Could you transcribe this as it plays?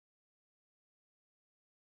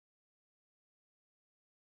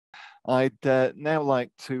I'd now like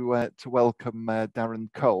to welcome Darren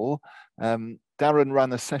Cole. Darren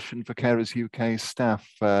ran a session for Carers UK staff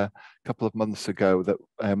a couple of months ago that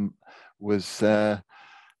was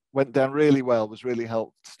went down really well. Was really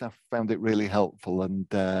helpful. Staff found it really helpful, and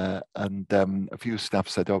a few staff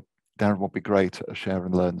said, "Oh, Darren would be great at a share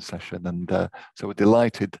and learn session," and so we're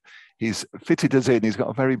delighted. He's fitted us in. He's got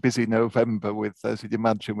a very busy November with, as you'd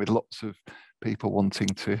imagine, with lots of people wanting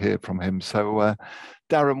to hear from him. So,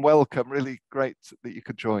 Darren, welcome. Really great that you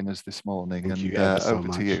could join us this morning. Thank you ever so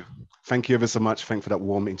much. To you. Thank you ever so much. Thanks for that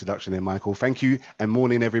warm introduction there, Michael. Thank you, and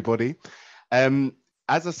morning, everybody. As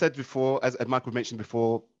I said before, as Michael mentioned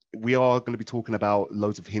before, we are going to be talking about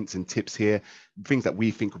loads of hints and tips here, things that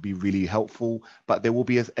we think would be really helpful, but there will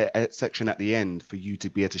be a section at the end for you to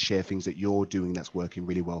be able to share things that you're doing that's working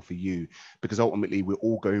really well for you, because ultimately we're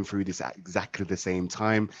all going through this at exactly the same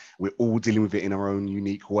time. We're all dealing with it in our own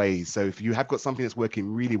unique ways. So if you have got something that's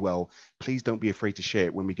working really well, please don't be afraid to share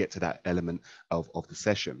it when we get to that element of the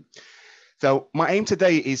session. So my aim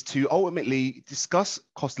today is to ultimately discuss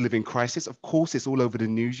cost of living crisis. Of course, it's all over the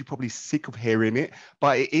news. You're probably sick of hearing it,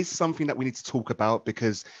 but it is something that we need to talk about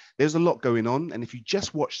because there's a lot going on. And if you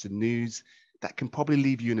just watch the news, that can probably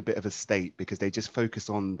leave you in a bit of a state because they just focus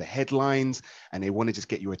on the headlines and they want to just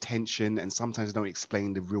get your attention, and sometimes don't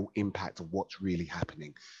explain the real impact of what's really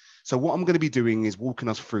happening. So what I'm going to be doing is walking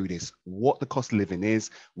us through this, what the cost of living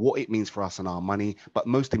is, what it means for us and our money, but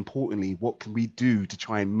most importantly, what can we do to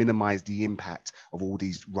try and minimize the impact of all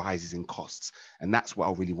these rises in costs? And that's what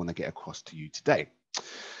I really want to get across to you today.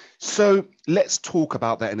 So let's talk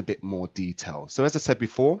about that in a bit more detail. So as I said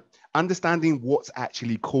before, understanding what's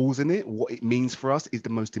actually causing it, what it means for us is the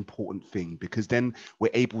most important thing, because then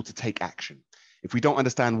we're able to take action. If we don't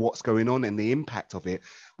understand what's going on and the impact of it,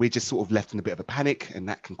 we're just sort of left in a bit of a panic, and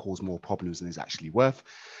that can cause more problems than it's actually worth.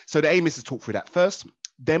 So the aim is to talk through that first.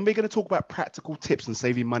 Then we're going to talk about practical tips on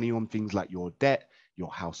saving money on things like your debt,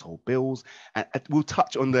 your household bills, and we'll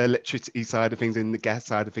touch on the electricity side of things and the gas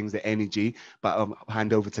side of things, the energy, but I'll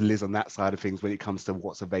hand over to Liz on that side of things when it comes to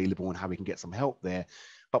what's available and how we can get some help there.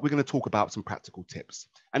 But we're going to talk about some practical tips.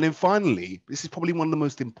 And then finally, this is probably one of the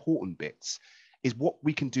most important bits, is what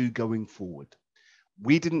we can do going forward.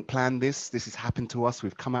 We didn't plan this. This has happened to us.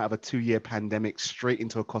 We've come out of a 2-year pandemic straight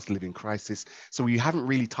into a cost of living crisis. So we haven't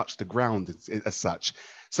really touched the ground as such.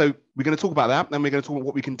 So we're going to talk about that. And we're going to talk about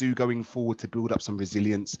what we can do going forward to build up some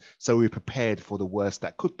resilience so we're prepared for the worst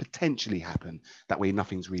that could potentially happen. That way,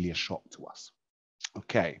 nothing's really a shock to us.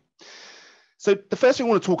 Okay. So the first thing I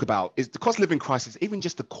want to talk about is the cost of living crisis. Even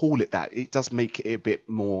just to call it that, it does make it a bit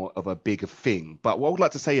more of a bigger thing. But what I would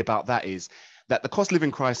like to say about that is that the cost of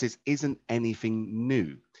living crisis isn't anything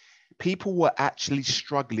new. People were actually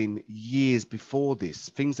struggling years before this.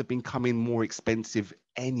 Things have been becoming more expensive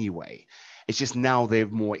anyway. It's just now they're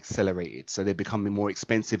more accelerated. So they're becoming more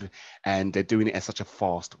expensive and they're doing it at such a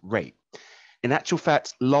fast rate. In actual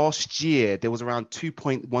fact, last year, there was around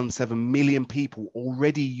 2.17 million people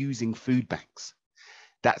already using food banks.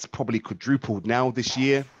 That's probably quadrupled now this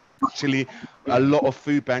year. Actually, a lot of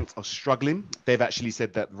food banks are struggling. They've actually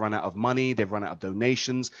said that they've run out of money, they've run out of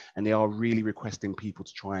donations, and they are really requesting people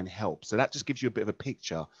to try and help. So that just gives you a bit of a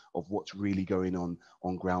picture of what's really going on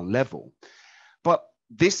ground level. But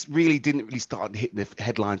this really didn't really start hitting the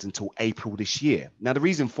headlines until April this year. Now, the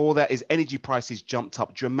reason for that is energy prices jumped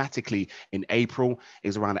up dramatically in April. It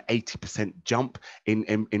was around an 80% jump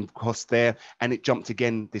in cost there, and it jumped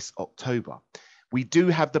again this October. We do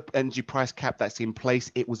have the energy price cap that's in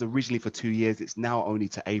place. It was originally for 2 years. It's now only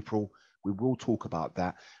to April. We will talk about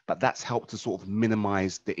that, but that's helped to sort of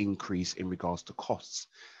minimize the increase in regards to costs.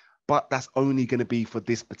 But that's only going to be for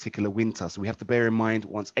this particular winter. So we have to bear in mind,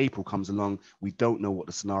 once April comes along, we don't know what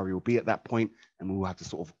the scenario will be at that point, and we'll have to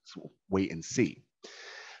sort of wait and see.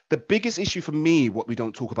 The biggest issue for me, what we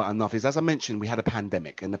don't talk about enough, is, as I mentioned, we had a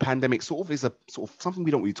pandemic, and the pandemic sort of is a sort of something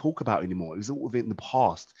we don't really talk about anymore. It was sort of in the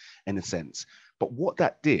past, in a sense. But what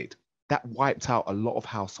that did, that wiped out a lot of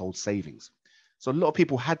household savings. So a lot of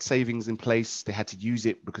people had savings in place. They had to use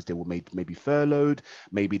it because they were maybe furloughed,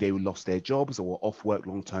 maybe they lost their jobs or were off work,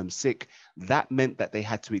 long-term sick. That meant that they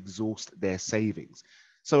had to exhaust their savings.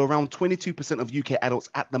 So around 22% of UK adults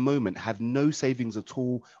at the moment have no savings at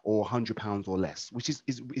all, or £100 or less, which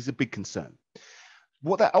is a big concern.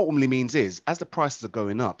 What that ultimately means is, as the prices are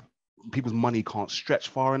going up, people's money can't stretch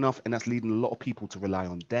far enough, and that's leading a lot of people to rely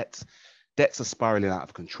on debts. Debts are spiraling out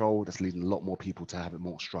of control. That's leading a lot more people to have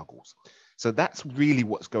more struggles. So that's really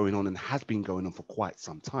what's going on and has been going on for quite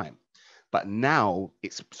some time. But now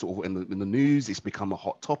it's sort of in the news, it's become a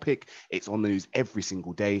hot topic. It's on the news every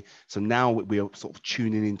single day. So now we are sort of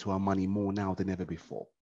tuning into our money more now than ever before.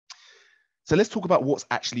 So let's talk about what's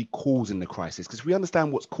actually causing the crisis, because if we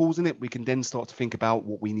understand what's causing it, we can then start to think about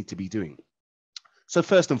what we need to be doing. So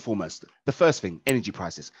first and foremost, the first thing, energy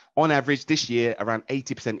prices. On average this year, around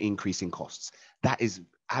 80% increase in costs. That is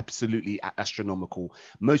absolutely astronomical.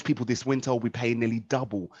 Most people this winter will be paying nearly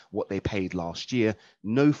double what they paid last year.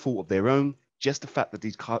 No fault of their own, just the fact that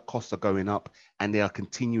these costs are going up and they are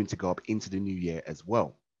continuing to go up into the new year as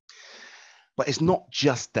well. But it's not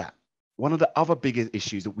just that. One of the other bigger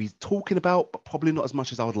issues that we're talking about, but probably not as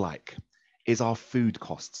much as I would like, is our food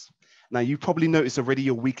costs. Now, you've probably noticed already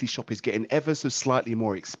your weekly shop is getting ever so slightly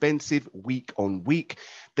more expensive week on week.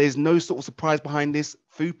 There's no sort of surprise behind this.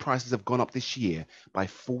 Food prices have gone up this year by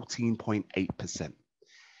 14.8%.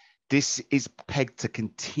 This is pegged to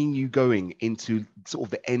continue going into sort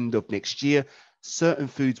of the end of next year. Certain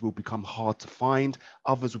foods will become hard to find.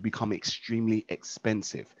 Others will become extremely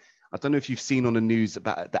expensive. I don't know if you've seen on the news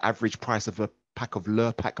about the average price of a pack of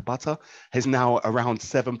Lurpak butter is now around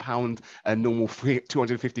 £7, a normal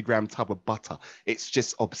 250 gram tub of butter. It's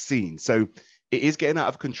just obscene. So it is getting out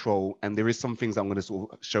of control, and there is some things I'm going to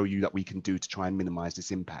sort of show you that we can do to try and minimize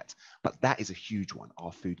this impact. But that is a huge one,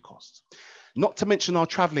 our food costs. Not to mention our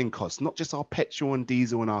traveling costs, not just our petrol and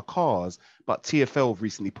diesel in our cars, but TfL have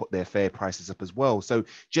recently put their fare prices up as well. So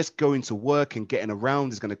just going to work and getting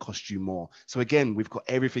around is going to cost you more. So again, we've got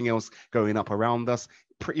everything else going up around us.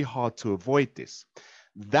 Pretty hard to avoid this.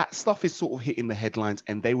 That stuff is sort of hitting the headlines,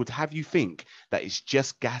 and they would have you think that it's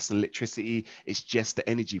just gas and electricity, it's just the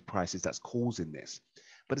energy prices that's causing this.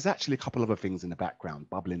 But there's actually a couple other things in the background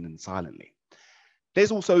bubbling in silently.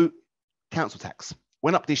 There's also council tax.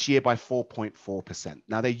 Went up this year by 4.4%.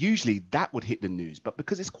 Now, that would hit the news, but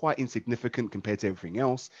because it's quite insignificant compared to everything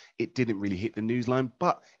else, it didn't really hit the news line,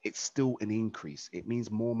 but it's still an increase. It means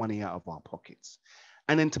more money out of our pockets.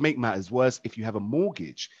 And then to make matters worse, if you have a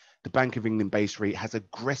mortgage, the Bank of England base rate has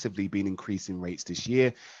aggressively been increasing rates this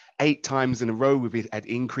year. 8 times in a row we've had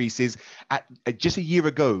increases. At just a year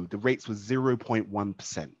ago, the rates were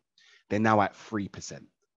 0.1%. They're now at 3%.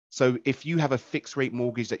 So if you have a fixed rate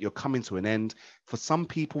mortgage that you're coming to an end, for some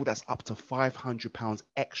people, that's up to £500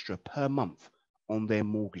 extra per month on their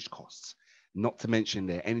mortgage costs, not to mention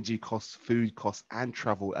their energy costs, food costs, and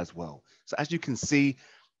travel as well. So as you can see,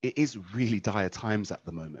 it is really dire times at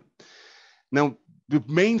the moment. Now, the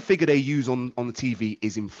main figure they use on the TV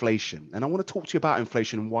is inflation. And I want to talk to you about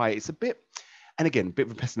inflation and why it's a bit, and again, a bit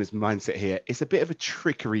of a pessimist mindset here. It's a bit of a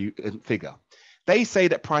trickery figure. They say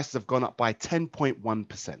that prices have gone up by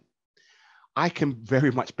 10.1%. I can very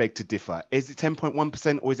much beg to differ. Is it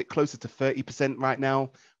 10.1% or is it closer to 30% right now?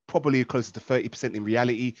 Probably closer to 30% in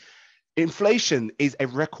reality. Inflation is a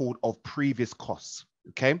record of previous costs.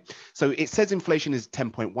 Okay, so it says inflation is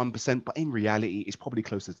 10.1%, but in reality, it's probably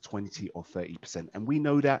closer to 20 or 30%. And we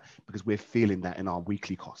know that because we're feeling that in our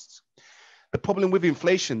weekly costs. The problem with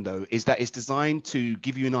inflation, though, is that it's designed to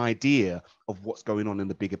give you an idea of what's going on in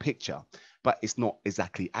the bigger picture, but it's not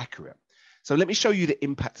exactly accurate. So let me show you the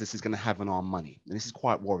impact this is going to have on our money. And this is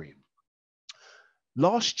quite worrying.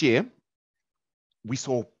 Last year, we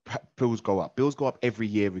saw bills go up. Bills go up every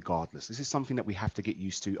year regardless. This is something that we have to get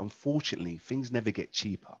used to. Unfortunately, things never get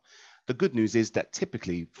cheaper. The good news is that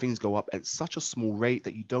typically things go up at such a small rate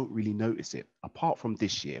that you don't really notice it, apart from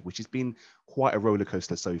this year, which has been quite a roller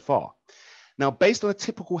coaster so far. Now, based on a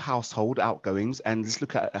typical household outgoings, and let's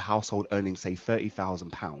look at a household earning, say,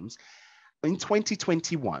 £30,000, in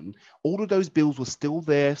 2021, all of those bills were still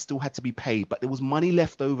there, still had to be paid, but there was money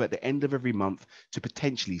left over at the end of every month to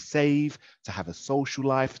potentially save, to have a social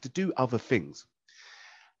life, to do other things.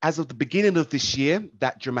 As of the beginning of this year,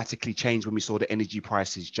 that dramatically changed when we saw the energy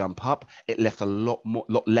prices jump up. It left a lot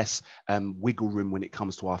less wiggle room when it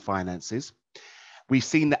comes to our finances. We've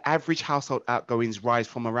seen the average household outgoings rise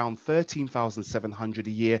from around £13,700 a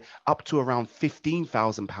year up to around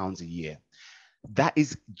 £15,000 a year. That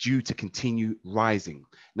is due to continue rising.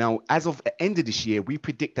 Now, as of the end of this year, we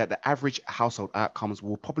predict that the average household outcomes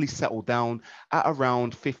will probably settle down at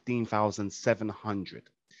around 15,700.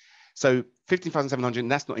 So 15,700,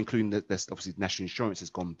 and that's not including this, obviously national insurance has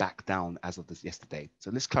gone back down as of this yesterday. So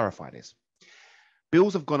let's clarify this.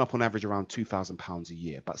 Bills have gone up on average around £2,000 a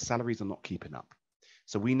year, but salaries are not keeping up.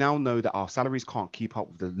 So we now know that our salaries can't keep up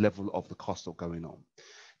with the level of the cost of going on.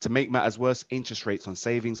 To make matters worse, interest rates on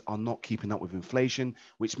savings are not keeping up with inflation,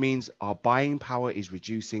 which means our buying power is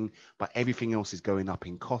reducing, but everything else is going up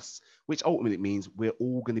in costs, which ultimately means we're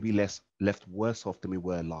all going to be left worse off than we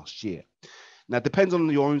were last year. Now, it depends on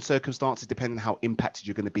your own circumstances, depending on how impacted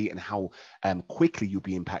you're going to be and how quickly you'll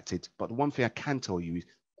be impacted. But the one thing I can tell you is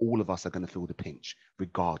all of us are going to feel the pinch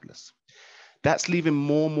regardless. That's leaving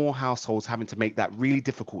more and more households having to make that really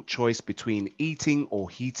difficult choice between eating or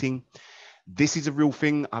heating. This is a real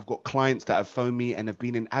thing. I've got clients that have phoned me and have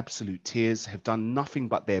been in absolute tears, have done nothing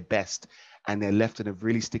but their best, and they're left in a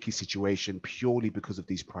really sticky situation purely because of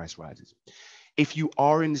these price rises. If you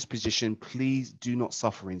are in this position, please do not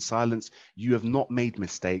suffer in silence. You have not made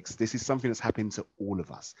mistakes. This is something that's happened to all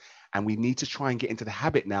of us. And we need to try and get into the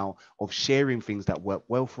habit now of sharing things that work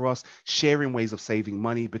well for us, sharing ways of saving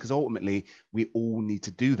money, because ultimately we all need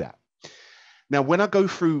to do that. Now, when I go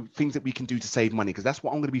through things that we can do to save money, because that's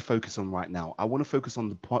what I'm going to be focused on right now, I want to focus on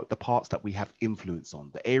the parts that we have influence on,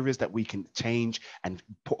 the areas that we can change and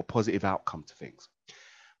put a positive outcome to things.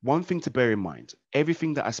 One thing to bear in mind,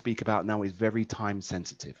 everything that I speak about now is very time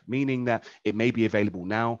sensitive, meaning that it may be available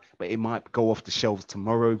now, but it might go off the shelves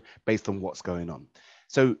tomorrow based on what's going on.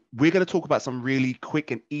 So we're going to talk about some really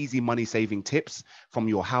quick and easy money saving tips, from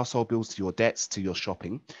your household bills to your debts to your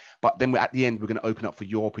shopping. But then at the end, we're going to open up for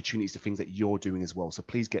your opportunities to things that you're doing as well. So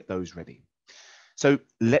please get those ready. So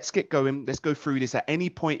let's get going. Let's go through this. At any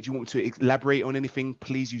point, if you want to elaborate on anything,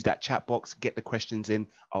 please use that chat box, get the questions in.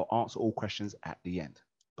 I'll answer all questions at the end.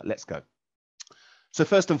 But let's go. So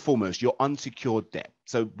first and foremost, your unsecured debt.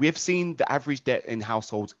 So we've seen the average debt in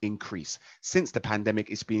households increase. Since the pandemic,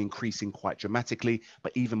 it's been increasing quite dramatically,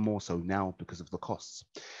 but even more so now because of the costs.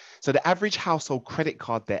 So the average household credit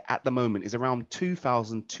card debt at the moment is around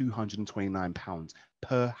 £2,229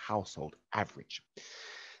 per household average.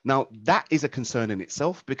 Now, that is a concern in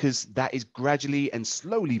itself, because that is gradually and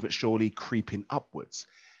slowly but surely creeping upwards.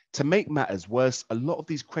 To make matters worse, a lot of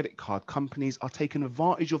these credit card companies are taking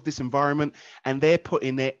advantage of this environment, and they're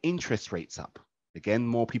putting their interest rates up. Again,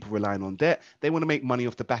 more people relying on debt. They want to make money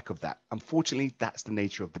off the back of that. Unfortunately, that's the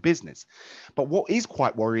nature of the business. But what is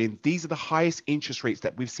quite worrying, these are the highest interest rates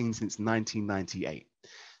that we've seen since 1998.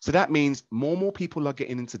 So that means more and more people are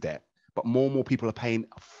getting into debt, but more and more people are paying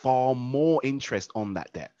far more interest on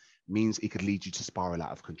that debt. Means it could lead you to spiral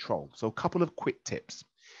out of control. So a couple of quick tips.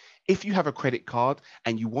 If you have a credit card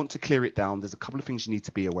and you want to clear it down, there's a couple of things you need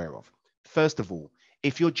to be aware of. First of all,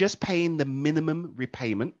 if you're just paying the minimum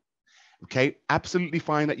repayment, okay, absolutely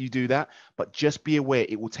fine that you do that, but just be aware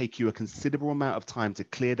it will take you a considerable amount of time to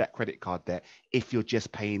clear that credit card debt if you're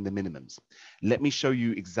just paying the minimums. Let me show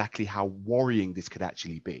you exactly how worrying this could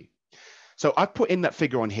actually be. So I've put in that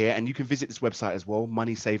figure on here, and you can visit this website as well,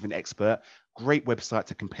 Money Saving Expert. Great website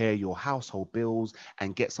to compare your household bills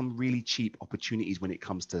and get some really cheap opportunities when it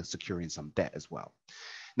comes to securing some debt as well.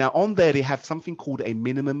 Now on there, they have something called a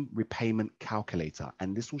minimum repayment calculator,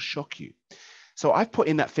 and this will shock you. So I've put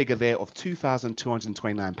in that figure there of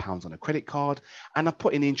 £2,229 on a credit card, and I've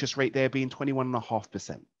put in the interest rate there being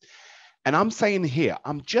 21.5%. And I'm saying here,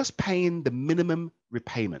 I'm just paying the minimum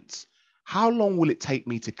repayments. How long will it take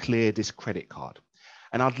me to clear this credit card?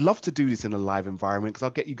 And I'd love to do this in a live environment, because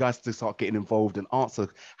I'll get you guys to start getting involved and answer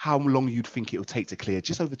how long you'd think it will take to clear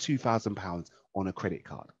just over £2,000 on a credit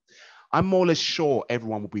card. I'm more or less sure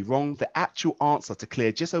everyone will be wrong. The actual answer to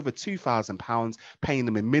clear just over £2,000, paying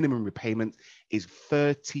them a minimum repayment, is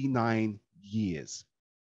 39 years.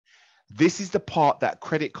 This is the part that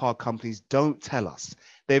credit card companies don't tell us.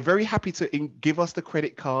 They're very happy to give us the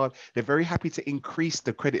credit card. They're very happy to increase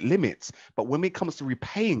the credit limits. But when it comes to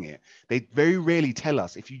repaying it, they very rarely tell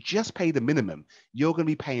us, if you just pay the minimum, you're going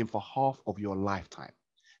to be paying for half of your lifetime.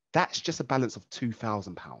 That's just a balance of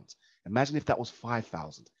 £2,000. Imagine if that was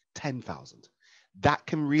 5,000, 10,000. That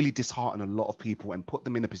can really dishearten a lot of people and put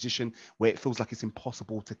them in a position where it feels like it's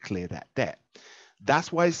impossible to clear that debt.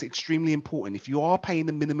 That's why it's extremely important. If you are paying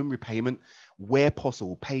the minimum repayment, where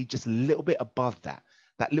possible, pay just a little bit above that.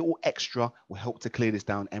 That little extra will help to clear this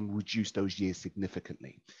down and reduce those years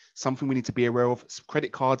significantly. Something we need to be aware of.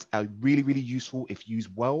 Credit cards are really, really useful if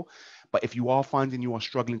used well. But if you are finding you are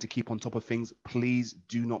struggling to keep on top of things, please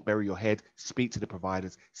do not bury your head. Speak to the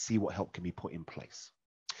providers, see what help can be put in place.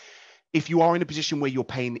 If you are in a position where you're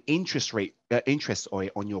paying interest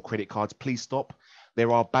on your credit cards, please stop.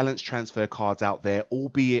 There are balance transfer cards out there,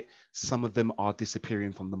 albeit some of them are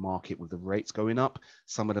disappearing from the market with the rates going up.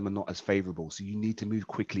 Some of them are not as favorable. So you need to move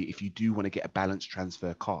quickly if you do want to get a balance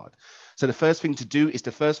transfer card. So the first thing to do is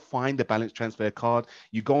to first find the balance transfer card.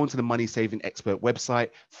 You go onto the Money Saving Expert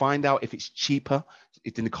website, find out if it's cheaper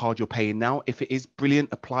than the card you're paying now. If it is, brilliant,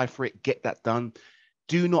 apply for it, get that done.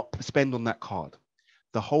 Do not spend on that card.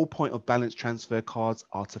 The whole point of balance transfer cards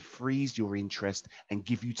are to freeze your interest and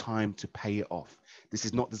give you time to pay it off. This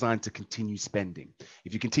is not designed to continue spending.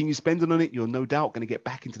 If you continue spending on it, you're no doubt going to get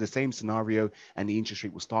back into the same scenario, and the interest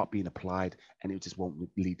rate will start being applied, and it just won't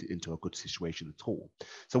lead into a good situation at all.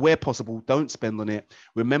 So where possible, don't spend on it.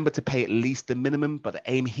 Remember to pay at least the minimum, but the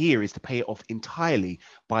aim here is to pay it off entirely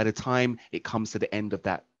by the time it comes to the end of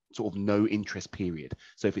that sort of no interest period.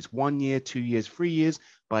 So if it's 1 year, 2 years, 3 years,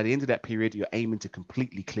 by the end of that period, you're aiming to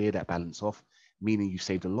completely clear that balance off, meaning you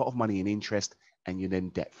saved a lot of money in interest and you're then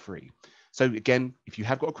debt free. So again, if you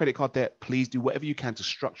have got a credit card debt, please do whatever you can to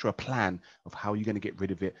structure a plan of how you're going to get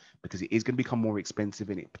rid of it, because it is going to become more expensive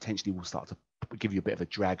and it potentially will start to give you a bit of a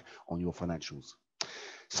drag on your financials.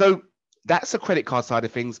 So that's the credit card side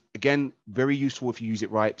of things. Again, very useful if you use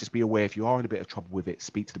it right. Just be aware if you are in a bit of trouble with it,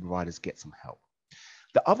 speak to the providers, get some help.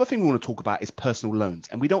 The other thing we want to talk about is personal loans.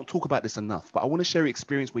 And we don't talk about this enough, but I want to share an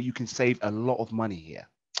experience where you can save a lot of money here.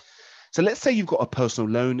 So let's say you've got a personal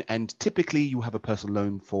loan, and typically you have a personal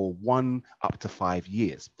loan for 1 up to 5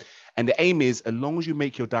 years. And the aim is, as long as you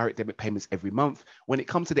make your direct debit payments every month, when it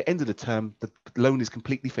comes to the end of the term, the loan is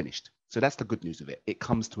completely finished. So that's the good news of it. It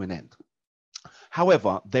comes to an end.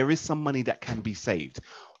 However, there is some money that can be saved.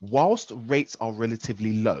 Whilst rates are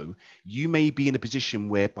relatively low, you may be in a position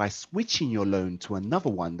where by switching your loan to another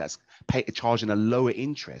one that's charging a lower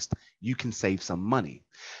interest, you can save some money.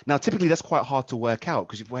 Now, typically that's quite hard to work out,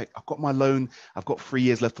 because I've got my loan, I've got 3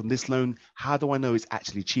 years left on this loan. How do I know it's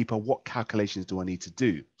actually cheaper? What calculations do I need to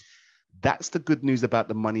do? That's the good news about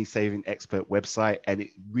the Money Saving Expert website, and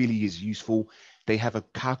it really is useful. They have a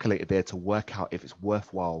calculator there to work out if it's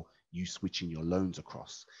worthwhile you switching your loans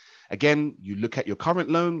across. Again, you look at your current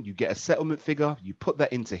loan, you get a settlement figure, you put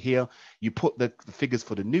that into here, you put the figures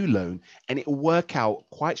for the new loan, and it will work out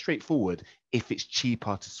quite straightforward if it's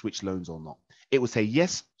cheaper to switch loans or not. It will say,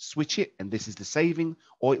 yes, switch it, and this is the saving,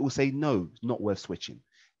 or it will say, no, it's not worth switching.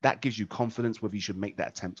 That gives you confidence whether you should make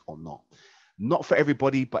that attempt or not. Not for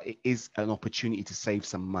everybody, but it is an opportunity to save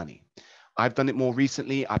some money. I've done it more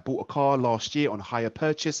recently. I bought a car last year on hire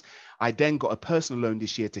purchase. I then got a personal loan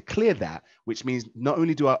this year to clear that, which means not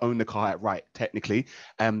only do I own the car outright, technically,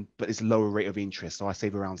 but it's a lower rate of interest. So I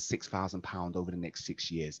save around £6,000 over the next 6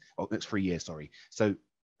 years, or next 3 years, sorry. So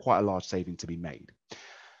quite a large saving to be made.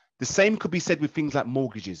 The same could be said with things like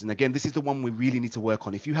mortgages. And again, this is the one we really need to work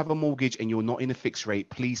on. If you have a mortgage and you're not in a fixed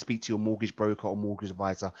rate, please speak to your mortgage broker or mortgage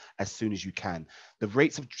advisor as soon as you can. The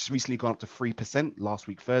rates have just recently gone up to 3% last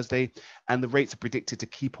week, Thursday, and the rates are predicted to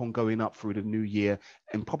keep on going up through the new year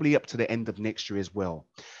and probably up to the end of next year as well.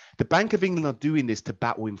 The Bank of England are doing this to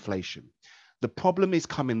battle inflation. The problem is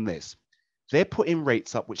coming this. They're putting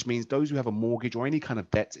rates up, which means those who have a mortgage or any kind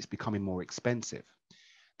of debt, it's becoming more expensive.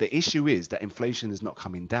 The issue is that inflation is not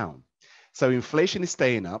coming down. So inflation is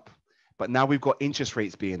staying up, but now we've got interest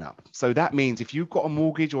rates being up. So that means if you've got a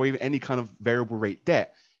mortgage or even any kind of variable rate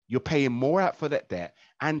debt, you're paying more out for that debt,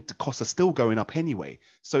 and the costs are still going up anyway.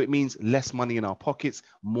 So it means less money in our pockets,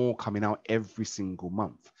 more coming out every single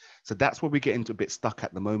month. So that's where we get into a bit stuck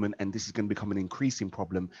at the moment. And this is going to become an increasing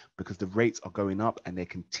problem because the rates are going up and they're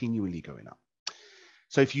continually going up.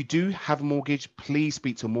 So if you do have a mortgage, please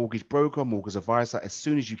speak to a mortgage broker, mortgage advisor as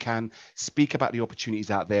soon as you can. Speak about the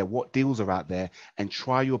opportunities out there, what deals are out there, and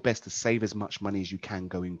try your best to save as much money as you can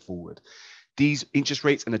going forward. These interest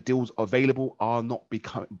rates and the deals available are not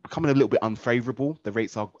becoming a little bit unfavorable. The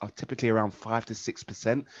rates are typically around 5 to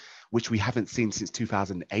 6%, which we haven't seen since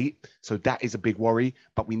 2008. So that is a big worry,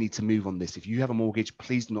 but we need to move on this. If you have a mortgage,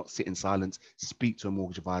 please do not sit in silence. Speak to a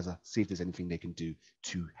mortgage advisor, see if there's anything they can do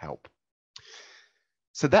to help.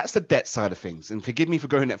 So that's the debt side of things. And forgive me for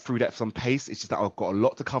going through that at some pace. It's just that I've got a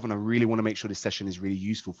lot to cover and I really want to make sure this session is really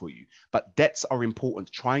useful for you. But debts are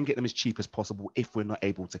important. Try and get them as cheap as possible if we're not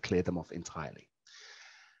able to clear them off entirely.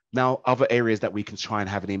 Now, other areas that we can try and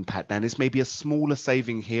have an impact. Now, this may be a smaller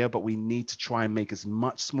saving here, but we need to try and make as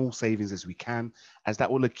much small savings as we can, as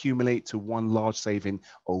that will accumulate to one large saving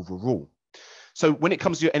overall. So when it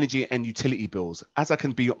comes to your energy and utility bills, as I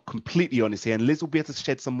can be completely honest here, and Liz will be able to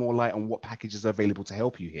shed some more light on what packages are available to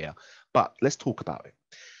help you here, but let's talk about it.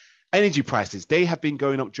 Energy prices, they have been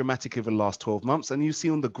going up dramatically over the last 12 months. And you see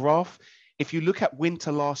on the graph, if you look at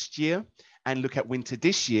winter last year and look at winter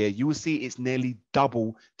this year, you will see it's nearly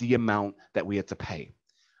double the amount that we had to pay.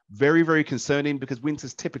 Very, very concerning, because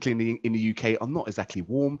winters typically in the UK are not exactly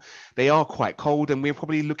warm. They are quite cold, and we're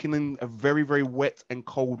probably looking in a very, very wet and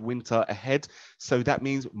cold winter ahead. So that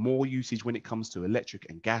means more usage when it comes to electric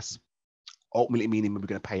and gas, ultimately meaning we're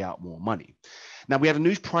going to pay out more money. Now, we had a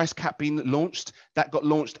new price cap being launched. That got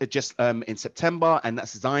launched just in September, and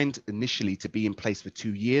that's designed initially to be in place for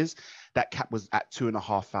 2 years. That cap was at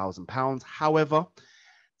 £2,500. However,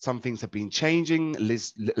 some things have been changing.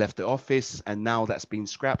 Liz left the office, and now that's been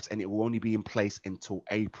scrapped, and it will only be in place until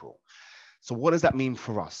April. So what does that mean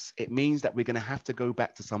for us? It means that we're going to have to go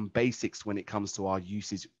back to some basics when it comes to our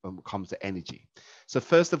usage when it comes to energy. So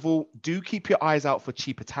first of all, do keep your eyes out for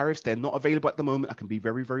cheaper tariffs. They're not available at the moment. I can be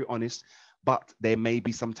very, very honest, but there may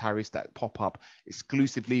be some tariffs that pop up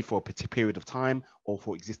exclusively for a particular period of time or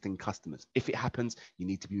for existing customers. If it happens, you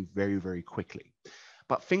need to move very, very quickly.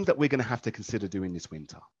 But things that we're going to have to consider doing this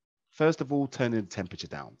winter. First of all, turning the temperature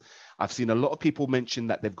down. I've seen a lot of people mention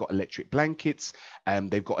that they've got electric blankets and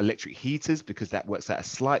they've got electric heaters because that works out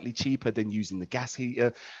slightly cheaper than using the gas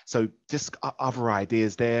heater. So just other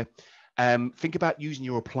ideas there. Think about using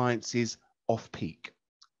your appliances off peak.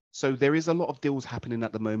 So there is a lot of deals happening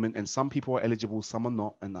at the moment, and some people are eligible, some are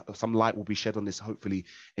not, and some light will be shed on this hopefully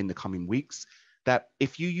in the coming weeks. That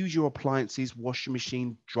if you use your appliances, washing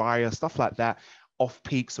machine, dryer, stuff like that, off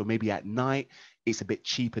peak, so maybe at night, it's a bit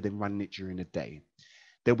cheaper than running it during the day.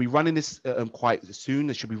 They'll be running this quite soon.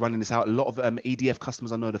 They should be running this out. A lot of EDF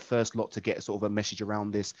customers, I know the first lot to get sort of a message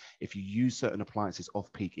around this. If you use certain appliances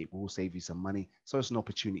off peak, it will save you some money. So it's an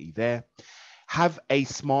opportunity there. Have a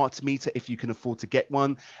smart meter if you can afford to get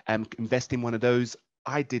one, and invest in one of those.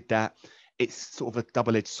 I did that. It's sort of a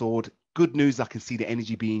double-edged sword. Good news, I can see the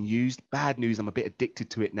energy being used. Bad news, I'm a bit addicted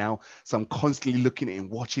to it now. So I'm constantly looking at it and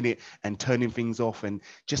watching it and turning things off, and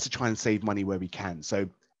just to try and save money where we can. So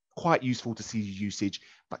quite useful to see usage,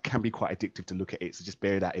 but can be quite addictive to look at it. So just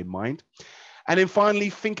bear that in mind. And then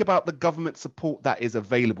finally, think about the government support that is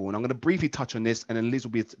available. And I'm going to briefly touch on this, and then Liz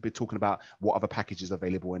will be talking about what other packages are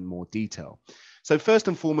available in more detail. So first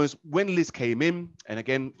and foremost, when Liz came in, and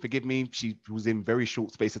again, forgive me, she was in very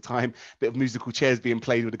short space of time, bit of musical chairs being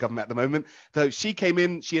played with the government at the moment. So she came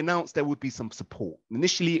in, she announced there would be some support.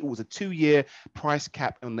 Initially, it was a 2-year price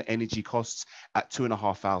cap on the energy costs at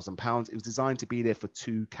 £2,500. It was designed to be there for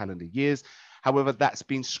 2 calendar years. However, that's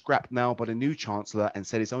been scrapped now by the new Chancellor and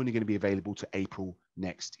said it's only going to be available to April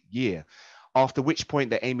next year. After which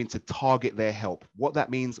point they're aiming to target their help. What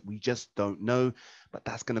that means, we just don't know, but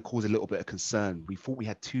that's going to cause a little bit of concern. We thought we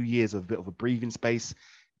had 2 years of a bit of a breathing space.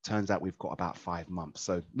 Turns out we've got about 5 months.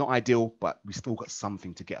 So not ideal, but we still got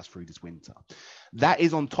something to get us through this winter. That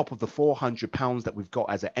is on top of the £400 that we've got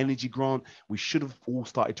as an energy grant. We should have all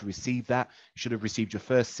started to receive that. You should have received your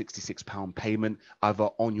first £66 payment either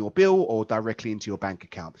on your bill or directly into your bank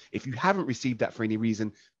account. If you haven't received that for any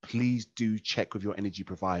reason, please do check with your energy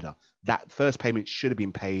provider. That first payment should have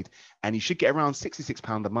been paid, and you should get around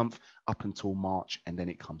 £66 a month up until March, and then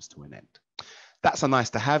it comes to an end. That's a nice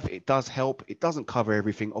to have. It does help. It doesn't cover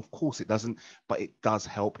everything. Of course it doesn't, but it does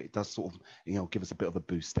help. It does sort of, give us a bit of a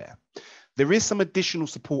boost there. There is some additional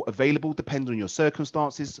support available depending on your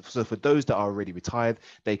circumstances. So for those that are already retired,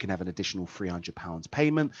 they can have an additional £300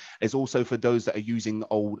 payment. There's also for those that are using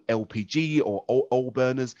old LPG or oil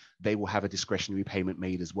burners, they will have a discretionary payment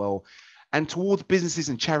made as well. And towards businesses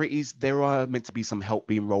and charities, there are meant to be some help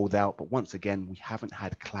being rolled out. But once again, we haven't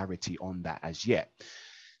had clarity on that as yet.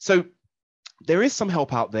 So there is some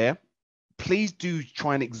help out there. Please do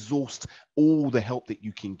try and exhaust all the help that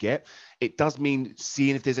you can get. It does mean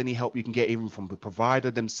seeing if there's any help you can get even from the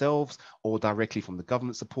provider themselves or directly from the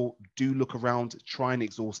government support. Do look around, try and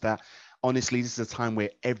exhaust that. Honestly, this is a time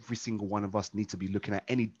where every single one of us need to be looking at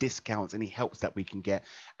any discounts, any helps that we can get.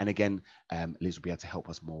 And again, Liz will be able to help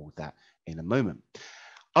us more with that in a moment.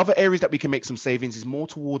 Other areas that we can make some savings is more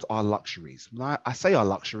towards our luxuries. Now, I say our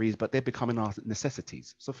luxuries, but they're becoming our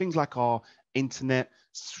necessities. So things like our internet,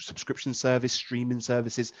 subscription service, streaming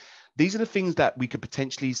services. These are the things that we could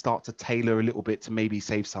potentially start to tailor a little bit to maybe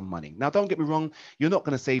save some money. Now, don't get me wrong, you're not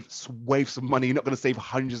going to save some money. You're not going to save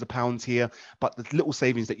hundreds of pounds here, but the little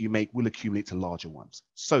savings that you make will accumulate to larger ones.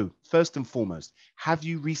 So first and foremost, have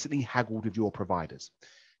you recently haggled with your providers?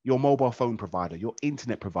 Your mobile phone provider, your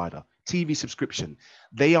internet provider, TV subscription.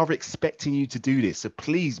 They are expecting you to do this. So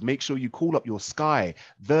please make sure you call up your Sky,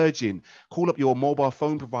 Virgin, call up your mobile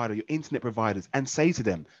phone provider, your internet providers, and say to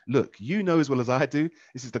them, look, you know as well as I do,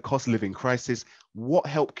 this is the cost of living crisis. What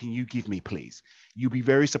help can you give me, please? You'll be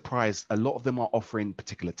very surprised. A lot of them are offering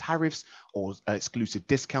particular tariffs or exclusive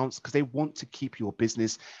discounts because they want to keep your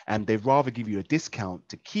business, and they'd rather give you a discount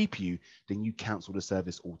to keep you than you cancel the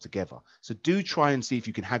service altogether. So do try and see if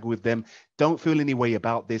you can haggle with them. Don't feel any way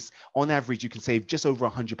about this. On average, you can save just over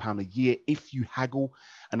 £100 a year if you haggle.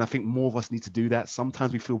 And I think more of us need to do that.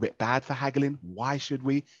 Sometimes we feel a bit bad for haggling. Why should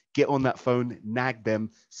we? Get on that phone, nag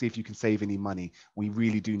them, see if you can save any money. We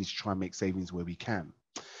really do need to try and make savings where we can.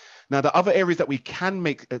 Now, the other areas that we can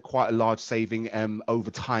make quite a large saving over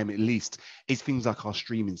time, at least, is things like our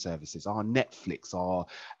streaming services, our Netflix, our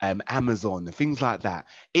Amazon, things like that.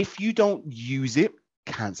 If you don't use it,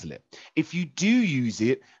 cancel it. If you do use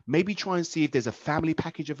it, maybe try and see if there's a family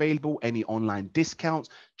package available, any online discounts,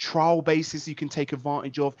 trial basis you can take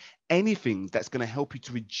advantage of, anything that's going to help you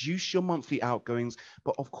to reduce your monthly outgoings,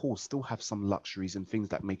 but of course still have some luxuries and things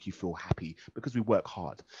that make you feel happy because we work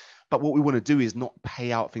hard. But what we want to do is not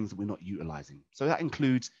pay out things that we're not utilizing. So that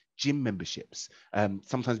includes gym memberships.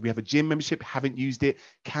 Sometimes we have a gym membership, haven't used it,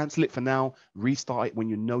 cancel it for now, restart it when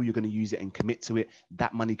you know you're going to use it and commit to it.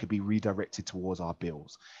 That money could be redirected towards our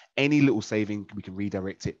bills. Any little saving, we can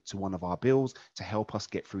redirect it to one of our bills to help us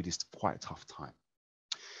get through this quite tough time.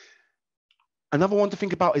 Another one to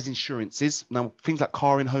think about is insurances. Now, things like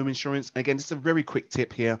car and home insurance. Again, just a very quick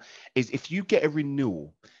tip here is if you get a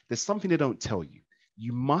renewal, there's something they don't tell you.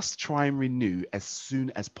 You must try and renew as soon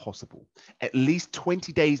as possible. At least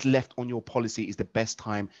 20 days left on your policy is the best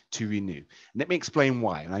time to renew. Let me explain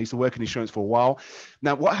why. And I used to work in insurance for a while.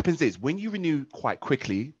 Now, what happens is when you renew quite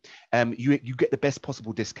quickly, you get the best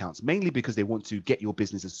possible discounts, mainly because they want to get your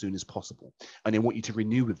business as soon as possible. And they want you to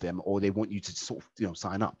renew with them, or they want you to sort of,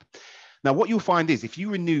 sign up. Now, what you'll find is if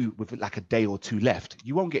you renew with like a day or two left,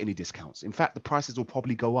 you won't get any discounts. In fact, the prices will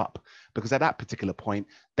probably go up because at that particular point,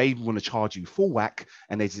 they want to charge you full whack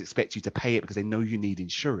and they just expect you to pay it because they know you need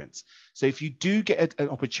insurance. So if you do get an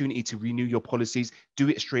opportunity to renew your policies, do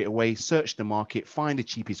it straight away, search the market, find the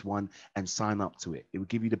cheapest one and sign up to it. It will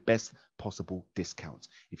give you the best possible discounts.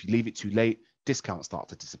 If you leave it too late, discounts start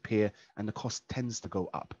to disappear and the cost tends to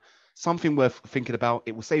go up. Something worth thinking about.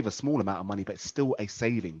 It will save a small amount of money, but it's still a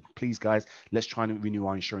saving. Please, guys, let's try and renew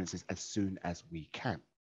our insurances as soon as we can.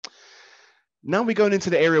 Now we're going into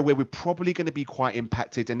the area where we're probably going to be quite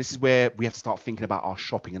impacted. And this is where we have to start thinking about our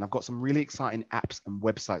shopping. And I've got some really exciting apps and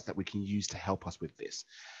websites that we can use to help us with this.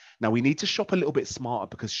 Now, we need to shop a little bit smarter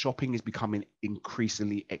because shopping is becoming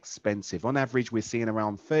increasingly expensive. On average, we're seeing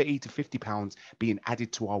around 30 to 50 pounds being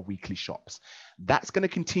added to our weekly shops. That's going to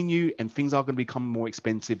continue and things are going to become more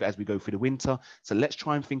expensive as we go through the winter. So let's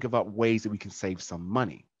try and think about ways that we can save some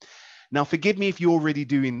money. Now, forgive me if you're already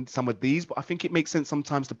doing some of these, but I think it makes sense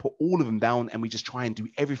sometimes to put all of them down and we just try and do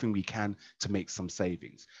everything we can to make some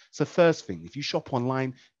savings. So first thing, if you shop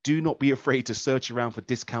online, do not be afraid to search around for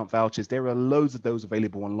discount vouchers. There are loads of those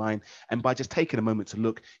available online. And by just taking a moment to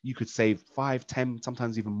look, you could save 5, 10,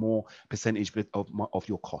 sometimes even more percentage of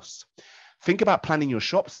your costs. Think about planning your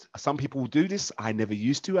shops. Some people will do this. I never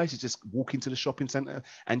used to. I used to just walk into the shopping center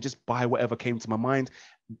and just buy whatever came to my mind,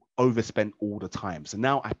 overspent all the time. So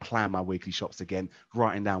now I plan my weekly shops again,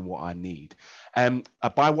 writing down what I need. I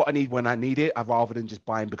buy what I need when I need it, rather than just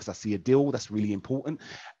buying because I see a deal. That's really important.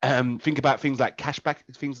 Think about things like cashback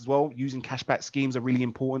things as well. Using cashback schemes are really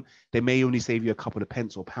important. They may only save you a couple of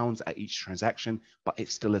pence or pounds at each transaction, but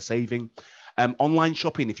it's still a saving. Online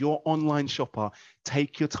shopping, if you're an online shopper,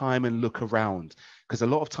 take your time and look around because a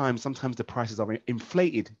lot of times, sometimes the prices are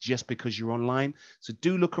inflated just because you're online. So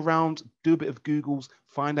do look around, do a bit of Googles,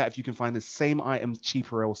 find out if you can find the same item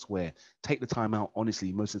cheaper elsewhere. Take the time out.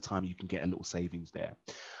 Honestly, most of the time you can get a little savings there.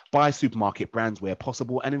 Buy supermarket brands where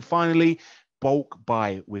possible. And then finally, bulk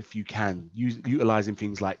buy if you can, utilizing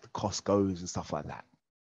things like the Costco's and stuff like that.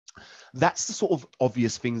 That's the sort of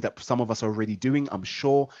obvious things that some of us are already doing, I'm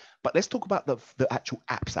sure. But let's talk about the actual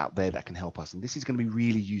apps out there that can help us. And this is going to be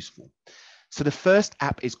really useful. So the first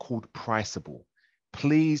app is called Priceable.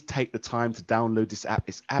 Please take the time to download this app.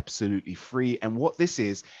 It's absolutely free. And what this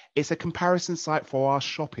is, it's a comparison site for our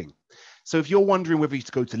shopping. So if you're wondering whether you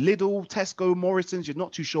should go to Lidl, Tesco, Morrison's, you're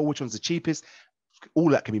not too sure which one's the cheapest, all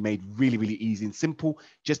that can be made really, really easy and simple.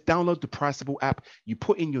 Just download the Priceable app. You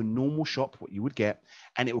put in your normal shop, what you would get,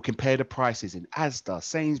 and it will compare the prices in Asda,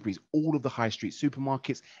 Sainsbury's, all of the high street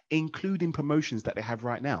supermarkets, including promotions that they have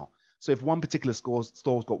right now. So if one particular store's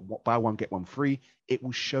got buy one, get one free, it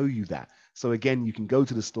will show you that. So again, you can go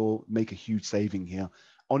to the store, make a huge saving here.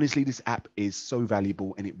 Honestly, this app is so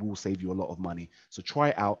valuable and it will save you a lot of money. So try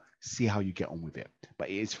it out, see how you get on with it. But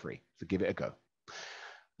it is free, so give it a go.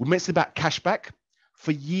 We mentioned about cashback.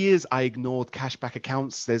 For years, I ignored cashback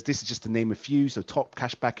accounts. This is just to name a few. So Top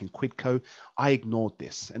Cashback and Quidco, I ignored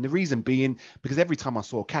this. And the reason being, because every time I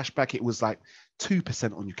saw cashback, it was like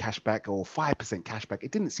 2% on your cashback or 5% cashback. It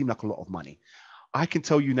didn't seem like a lot of money. I can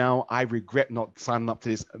tell you now, I regret not signing up to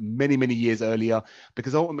this many, many years earlier,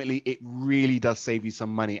 because ultimately it really does save you some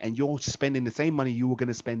money and you're spending the same money you were going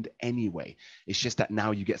to spend anyway. It's just that now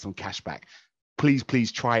you get some cashback. Please,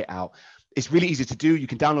 please try it out. It's really easy to do. You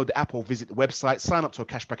can download the app or visit the website, sign up to a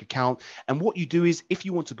cashback account. And what you do is if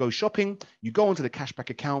you want to go shopping, you go onto the cashback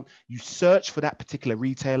account, you search for that particular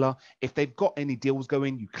retailer. If they've got any deals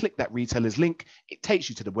going, you click that retailer's link. It takes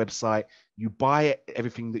you to the website. You buy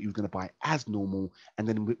everything that you're going to buy as normal, and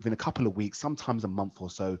then within a couple of weeks, sometimes a month or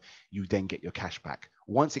so, you then get your cash back.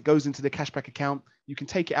 Once it goes into the cashback account, you can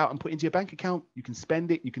take it out and put it into your bank account. You can spend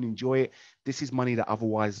it, you can enjoy it. This is money that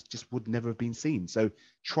otherwise just would never have been seen. So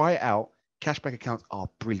try it out. Cashback accounts are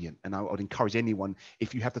brilliant, and I would encourage anyone,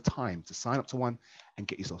 if you have the time, to sign up to one and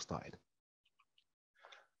get yourself started.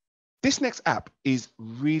 This next app is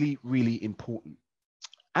really, really important.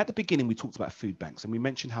 At the beginning, we talked about food banks, and we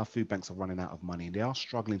mentioned how food banks are running out of money and they are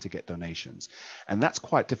struggling to get donations. And that's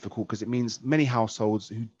quite difficult because it means many households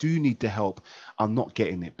who do need the help are not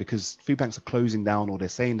getting it because food banks are closing down, or they're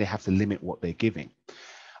saying they have to limit what they're giving.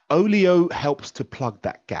 Olio helps to plug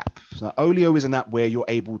that gap. So Olio is an app where you're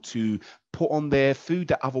able to put on there food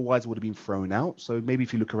that otherwise would have been thrown out. So maybe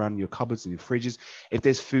if you look around in your cupboards and your fridges, if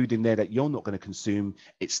there's food in there that you're not going to consume,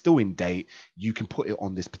 it's still in date, you can put it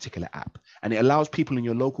on this particular app. And it allows people in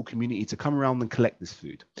your local community to come around and collect this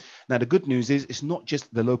food. Now, the good news is it's not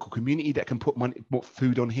just the local community that can put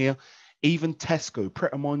food on here. Even Tesco,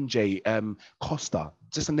 Pret a Manger, Costa,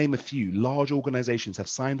 just to name a few, large organizations have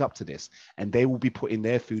signed up to this, and they will be putting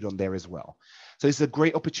their food on there as well. So it's a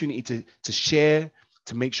great opportunity to share,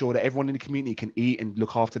 to make sure that everyone in the community can eat and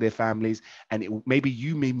look after their families. And maybe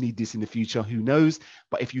you may need this in the future, who knows?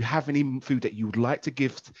 But if you have any food that you would like to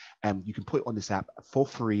gift, you can put it on this app for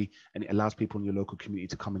free, and it allows people in your local community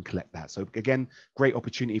to come and collect that. So again, great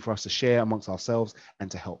opportunity for us to share amongst ourselves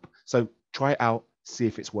and to help. So try it out. See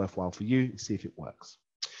if it's worthwhile for you, see if it works.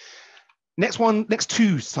 Next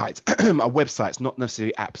two sites are websites, not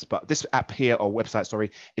necessarily apps, but this app here, or website,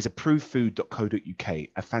 sorry, is approvedfood.co.uk,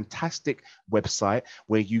 a fantastic website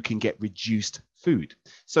where you can get reduced food.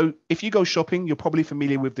 So if you go shopping, you're probably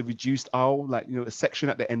familiar with the reduced aisle, like, you know, a section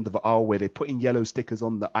at the end of the aisle where they're putting yellow stickers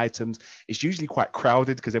on the items. It's usually quite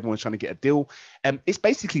crowded because everyone's trying to get a deal. It's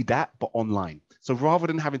basically that, but online. So rather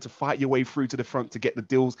than having to fight your way through to the front to get the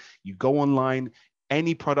deals, you go online.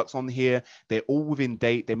 Any products on here, they're all within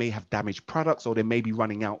date. They may have damaged products, or they may be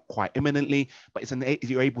running out quite imminently, but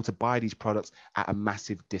you're able to buy these products at a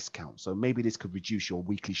massive discount. So maybe this could reduce your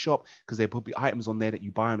weekly shop because there will be items on there that you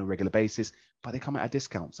buy on a regular basis, but they come at a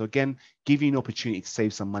discount. So again, give you an opportunity to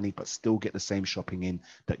save some money, but still get the same shopping in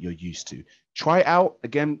that you're used to. Try it out.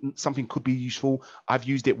 Again, something could be useful. I've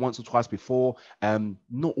used it once or twice before.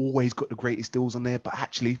 Not always got the greatest deals on there, but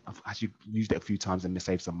actually I've actually used it a few times and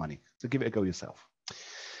saved some money. So give it a go yourself.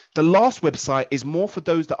 The last website is more for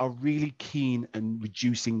those that are really keen on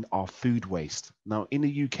reducing our food waste. Now, in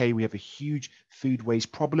the UK, we have a huge food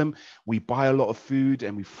waste problem. We buy a lot of food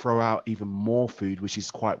and we throw out even more food, which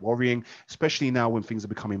is quite worrying, especially now when things are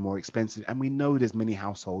becoming more expensive. And we know there's many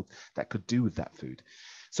households that could do with that food.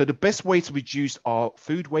 So the best way to reduce our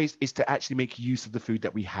food waste is to actually make use of the food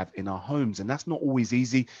that we have in our homes. And that's not always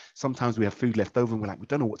easy. Sometimes we have food left over and we're like, we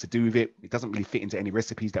don't know what to do with it. It doesn't really fit into any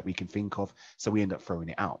recipes that we can think of. So we end up throwing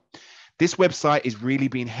it out. This website is really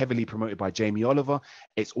being heavily promoted by Jamie Oliver.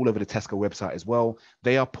 It's all over the Tesco website as well.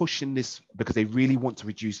 They are pushing this because they really want to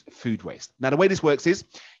reduce food waste. Now, the way this works is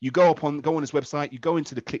you go on this website, you go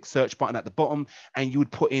into the click search button at the bottom, and you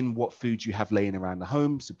would put in what foods you have laying around the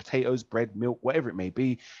home, so potatoes, bread, milk, whatever it may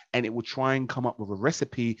be, and it will try and come up with a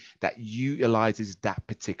recipe that utilizes that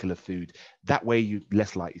particular food. That way, you're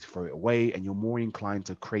less likely to throw it away, and you're more inclined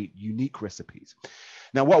to create unique recipes.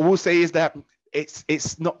 Now, what I will say is that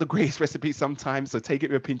it's not the greatest recipe sometimes, so take it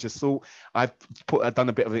with a pinch of salt. I've done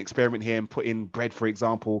a bit of an experiment here and put in bread, for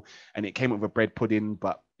example, and it came up with a bread pudding.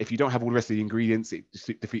 But if you don't have all the rest of the ingredients, it just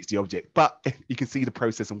defeats the object. But you can see the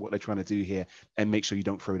process and what they're trying to do here, and make sure you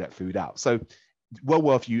don't throw that food out. So well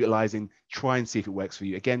worth utilizing. Try and see if it works for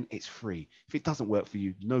you. Again, it's free. If it doesn't work for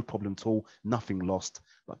you, no problem at all. Nothing lost,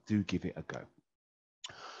 but do give it a go.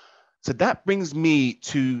 So that brings me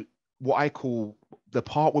to what I call the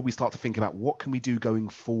part where we start to think about what can we do going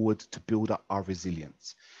forward to build up our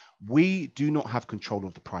resilience. We do not have control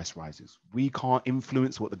of the price rises. We can't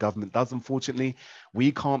influence what the government does, unfortunately.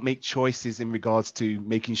 We can't make choices in regards to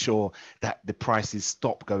making sure that the prices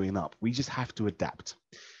stop going up. We just have to adapt.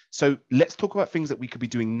 So let's talk about things that we could be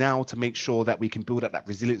doing now to make sure that we can build up that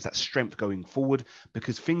resilience, that strength going forward,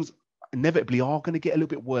 because things inevitably are going to get a little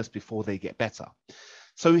bit worse before they get better.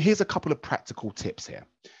 So here's a couple of practical tips here.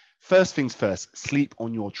 First things first, sleep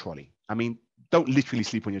on your trolley. I mean, don't literally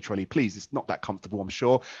sleep on your trolley, please. It's not that comfortable, I'm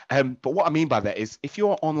sure. But what I mean by that is if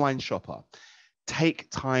you're an online shopper,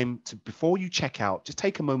 take time to, before you check out, just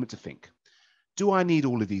take a moment to think, do I need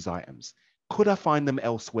all of these items? Could I find them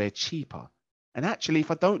elsewhere cheaper? And actually,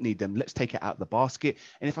 if I don't need them, let's take it out of the basket.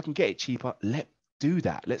 And if I can get it cheaper, let's do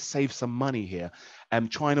that. Let's save some money here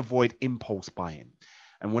and try and avoid impulse buying.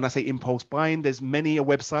 And when I say impulse buying, there's many a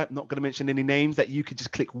website, I'm not going to mention any names, that you could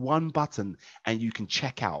just click one button and you can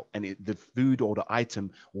check out, and the food or the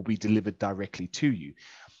item will be delivered directly to you.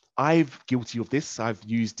 I'm guilty of this. I've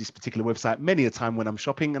used this particular website many a time when I'm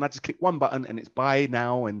shopping, and I just click one button and it's buy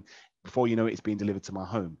now, and before you know it, it's being delivered to my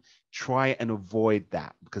home. Try and avoid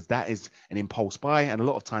that, because that is an impulse buy, and a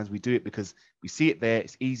lot of times we do it because we see it there,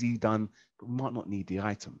 it's easy done, but we might not need the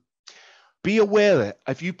item. Be aware that,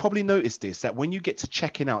 if you probably noticed this, that when you get to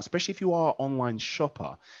checking out, especially if you are an online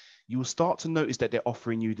shopper, you will start to notice that they're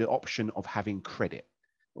offering you the option of having credit.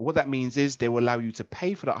 What that means is they will allow you to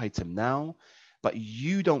pay for the item now, but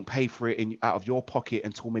you don't pay for it out of your pocket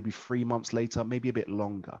until maybe 3 months later, maybe a bit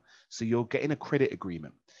longer. So you're getting a credit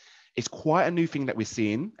agreement. It's quite a new thing that we're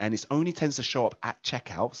seeing, and it only tends to show up at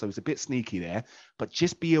checkout. So it's a bit sneaky there, but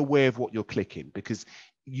just be aware of what you're clicking, because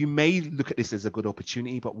you may look at this as a good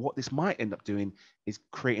opportunity, but what this might end up doing is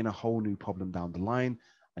creating a whole new problem down the line,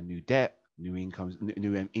 a new debt, new incomes,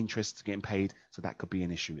 new interest getting paid. So that could be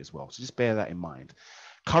an issue as well. So just bear that in mind.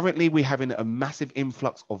 Currently, we're having a massive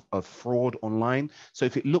influx of fraud online. So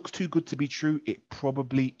if it looks too good to be true, it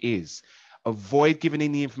probably is. Avoid giving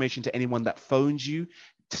any information to anyone that phones you,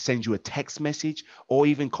 to send you a text message, or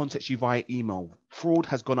even contacts you via email. Fraud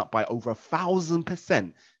has gone up by over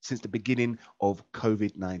 1,000% since the beginning of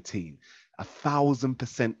COVID-19.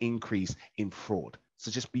 1,000% increase in fraud. So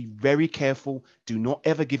just be very careful. Do not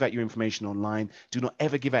ever give out your information online. Do not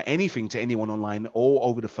ever give out anything to anyone online or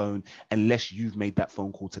over the phone unless you've made that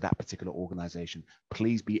phone call to that particular organization.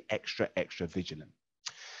 Please be extra, extra vigilant.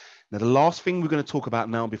 Now, the last thing we're going to talk about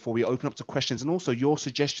now before we open up to questions and also your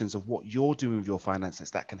suggestions of what you're doing with your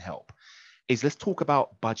finances that can help is, let's talk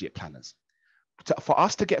about budget planners. For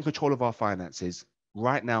us to get in control of our finances,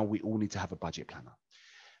 right now, we all need to have a budget planner.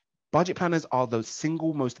 Budget planners are the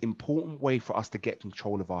single most important way for us to get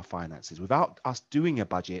control of our finances. Without us doing a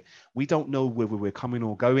budget, we don't know whether we're coming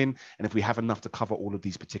or going, and if we have enough to cover all of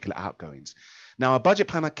these particular outgoings. Now, a budget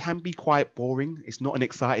planner can be quite boring. It's not an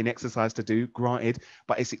exciting exercise to do, granted,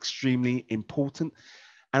 but it's extremely important.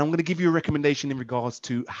 And I'm going to give you a recommendation in regards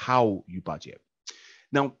to how you budget.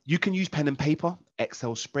 Now, you can use pen and paper,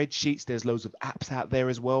 Excel spreadsheets. There's loads of apps out there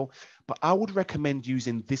as well. But I would recommend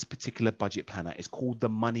using this particular budget planner. It's called the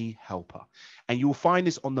Money Helper. And you'll find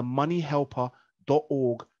this on the moneyhelper.org.uk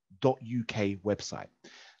website.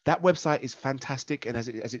 That website is fantastic. And as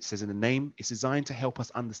it says in the name, it's designed to help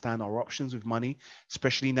us understand our options with money,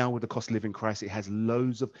 especially now with the cost of living crisis. It has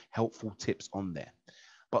loads of helpful tips on there.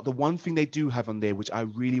 But the one thing they do have on there, which I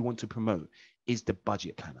really want to promote, is the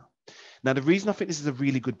budget planner. Now, the reason I think this is a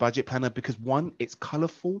really good budget planner, because one, it's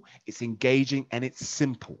colorful, it's engaging, and it's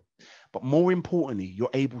simple. But more importantly,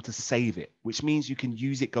 you're able to save it, which means you can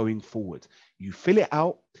use it going forward. You fill it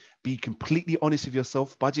out, be completely honest with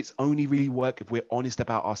yourself. Budgets only really work if we're honest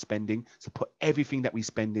about our spending. So put everything that we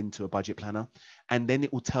spend into a budget planner, and then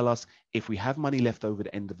it will tell us if we have money left over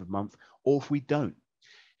the end of the month or if we don't.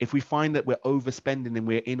 If we find that we're overspending and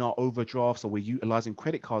we're in our overdrafts or we're utilizing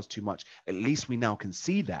credit cards too much, at least we now can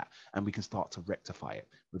see that and we can start to rectify it.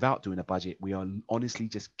 Without doing a budget, we are honestly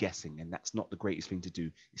just guessing, and that's not the greatest thing to do,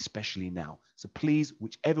 especially now. So please,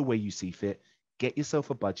 whichever way you see fit, get yourself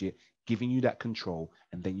a budget, giving you that control,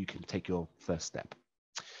 and then you can take your first step.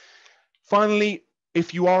 Finally,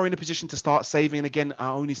 if you are in a position to start saving, and again, I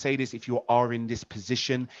only say this if you are in this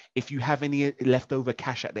position, if you have any leftover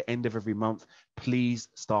cash at the end of every month, please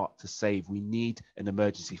start to save. We need an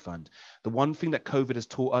emergency fund. The one thing that COVID has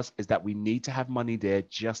taught us is that we need to have money there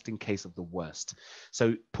just in case of the worst.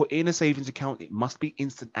 So put in a savings account. It must be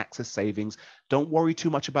instant access savings. Don't worry too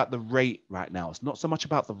much about the rate right now. It's not so much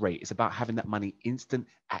about the rate. It's about having that money instant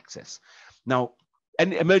access. Now,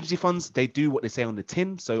 and emergency funds, they do what they say on the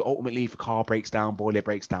tin. So ultimately, if a car breaks down, boiler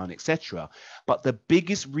breaks down, etc. But the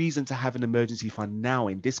biggest reason to have an emergency fund now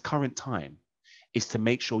in this current time is to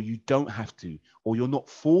make sure you don't have to, or you're not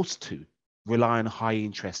forced to, rely on high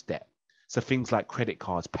interest debt. So things like credit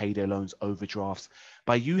cards, payday loans, overdrafts.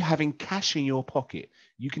 By you having cash in your pocket,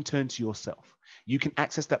 you can turn to yourself. You can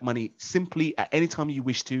access that money simply at any time you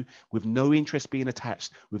wish to, with no interest being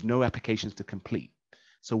attached, with no applications to complete.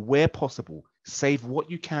 So where possible, save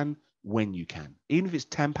what you can when you can. Even if it's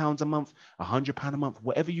 £10 a month, £100 a month,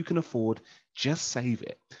 whatever you can afford, just save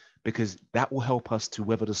it, because that will help us to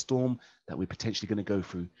weather the storm that we're potentially going to go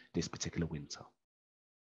through this particular winter.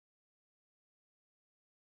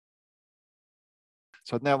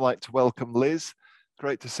 So I'd now like to welcome Liz.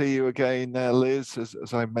 Great to see you again, Liz.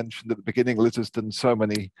 As I mentioned at the beginning, Liz has done so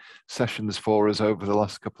many sessions for us over the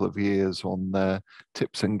last couple of years on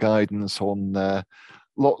tips and guidance on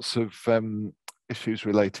lots of issues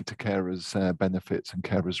related to carers' benefits and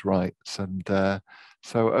carers' rights. And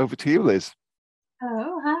so over to you, Liz.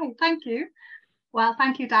 Hello, hi, thank you. Well,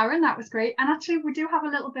 thank you, Darren. That was great. And actually, we do have a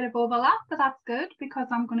little bit of overlap, but that's good because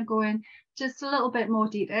I'm going to go in just a little bit more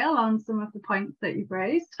detail on some of the points that you've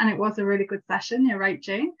raised. And it was a really good session. You're right,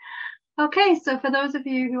 Jane. Okay, so for those of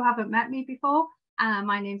you who haven't met me before,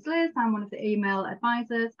 my name's Liz. I'm one of the email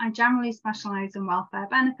advisors. I generally specialise in welfare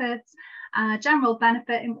benefits, general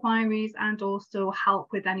benefit inquiries, and also help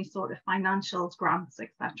with any sort of financials, grants,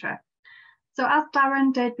 etc. So as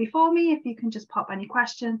Darren did before me, if you can just pop any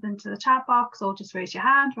questions into the chat box or just raise your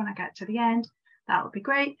hand when I get to the end, that would be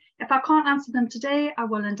great. If I can't answer them today, I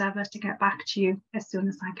will endeavour to get back to you as soon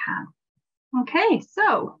as I can. Okay,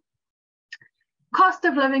 so cost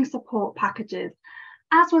of living support packages.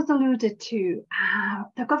 As was alluded to,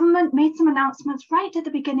 the government made some announcements right at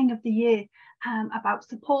the beginning of the year about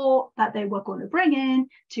support that they were going to bring in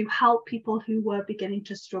to help people who were beginning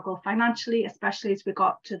to struggle financially, especially as we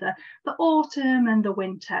got to the autumn and the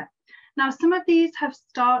winter. Now, some of these have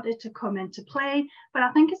started to come into play, but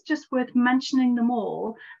I think it's just worth mentioning them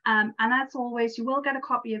all. And as always, you will get a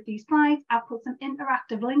copy of these slides. I'll put some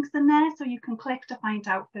interactive links in there so you can click to find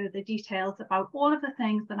out further details about all of the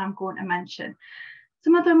things that I'm going to mention.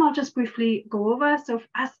 Some of them I'll just briefly go over. So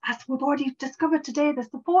as we've already discovered today, there's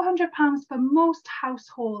the £400 for most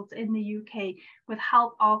households in the UK with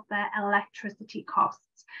help of their electricity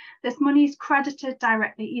costs. This money is credited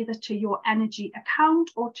directly either to your energy account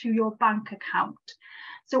or to your bank account.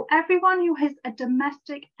 So everyone who is a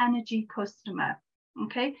domestic energy customer,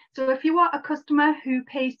 okay, so if you are a customer who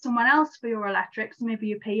pays someone else for your electric, so maybe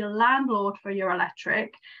you pay your landlord for your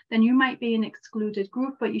electric, then you might be an excluded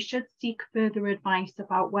group, but you should seek further advice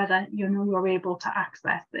about whether you're able to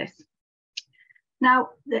access this. Now,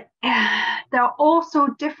 there are also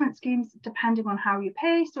different schemes depending on how you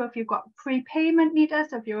pay. So if you've got prepayment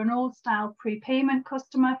meters, if you're an old style prepayment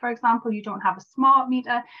customer, for example, you don't have a smart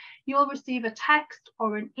meter, you'll receive a text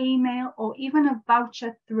or an email or even a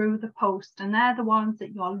voucher through the post. And they're the ones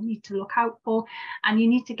that you'll need to look out for. And you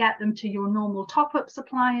need to get them to your normal top-up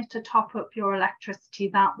supplier to top up your electricity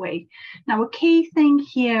that way. Now, a key thing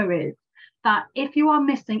here is that if you are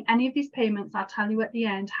missing any of these payments, I'll tell you at the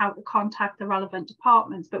end how to contact the relevant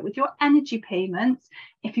departments. But with your energy payments,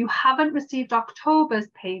 if you haven't received October's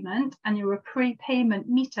payment and you're a prepayment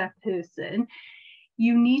meter person,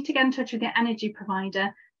 you need to get in touch with your energy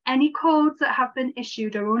provider. Any codes that have been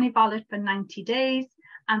issued are only valid for 90 days,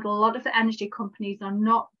 and a lot of the energy companies are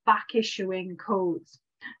not back issuing codes.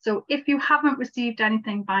 So if you haven't received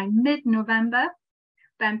anything by mid-November,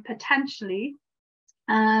 then potentially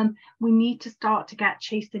we need to start to get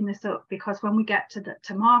chasing this up, because when we get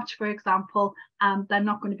to March, for example, they're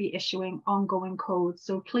not going to be issuing ongoing codes.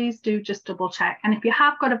 So please do just double check. And if you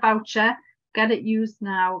have got a voucher, get it used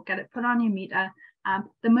now, get it put on your meter.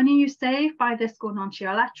 The money you save by this going onto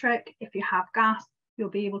your electric, if you have gas, you'll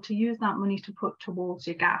be able to use that money to put towards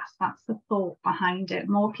your gas. That's the thought behind it.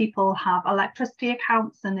 More people have electricity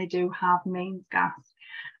accounts than they do have mains gas.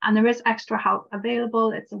 And there is extra help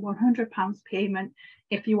available. It's a £100 payment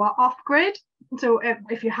if you are off grid. So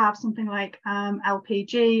if you have something like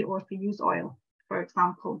LPG, or if you use oil, for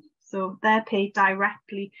example. So they're paid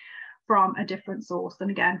directly from a different source. And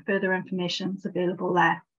again, further information is available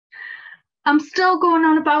there. I'm still going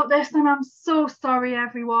on about this, and I'm so sorry,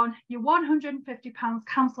 everyone. Your £150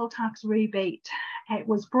 council tax rebate. It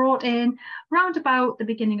was brought in round about the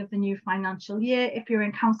beginning of the new financial year. If you're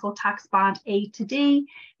in council tax band A to D,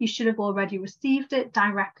 you should have already received it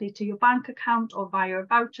directly to your bank account or via a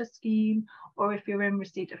voucher scheme. Or if you're in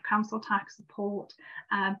receipt of council tax support,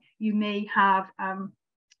 you may have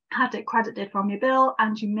had it credited from your bill,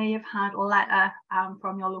 and you may have had a letter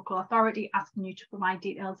from your local authority asking you to provide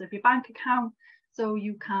details of your bank account so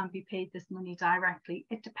you can be paid this money directly.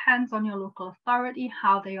 It depends on your local authority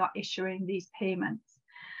how they are issuing these payments.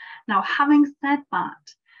 Now, having said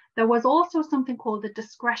that, there was also something called the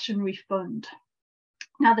discretionary fund.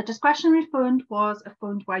 Now, the discretionary fund was a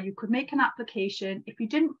fund where you could make an application if you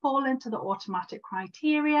didn't fall into the automatic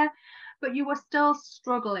criteria, but you were still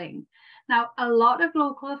struggling. Now, a lot of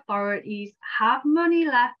local authorities have money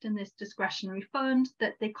left in this discretionary fund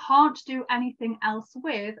that they can't do anything else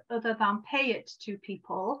with other than pay it to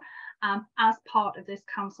people as part of this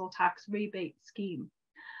council tax rebate scheme.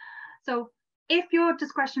 So if your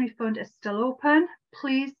discretionary fund is still open,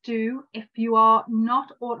 please do, if you are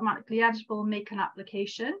not automatically eligible, make an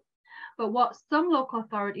application. But what some local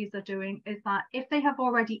authorities are doing is that if they have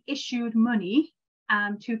already issued money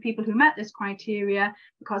to people who met this criteria,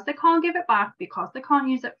 because they can't give it back, because they can't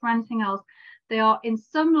use it for anything else, they are in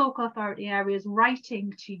some local authority areas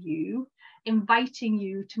writing to you inviting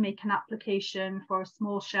you to make an application for a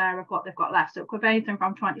small share of what they've got left. So it could be anything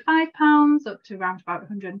from £25 up to around about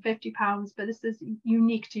 £150, but this is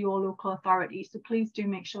unique to your local authority. So please do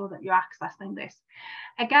make sure that you're accessing this.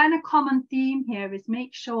 Again, a common theme here is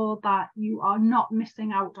make sure that you are not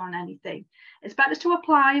missing out on anything. It's better to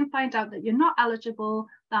apply and find out that you're not eligible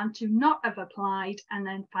than to not have applied and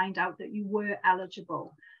then find out that you were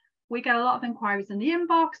eligible. We get a lot of inquiries in the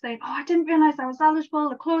inbox saying, oh, I didn't realise I was eligible.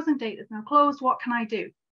 The closing date is now closed. What can I do?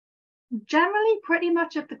 Generally, pretty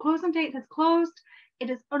much if the closing date has closed, it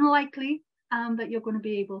is unlikely that you're going to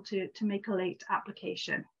be able to make a late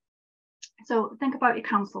application. So think about your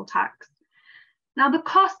council tax. Now, the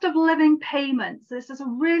cost of living payments. This is a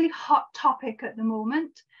really hot topic at the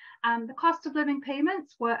moment. The cost of living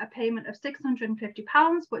payments were a payment of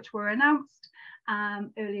 £650, which were announced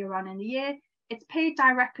earlier on in the year. It's paid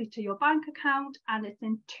directly to your bank account and it's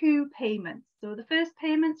in 2 payments. So the first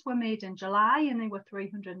payments were made in July and they were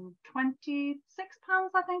 £326,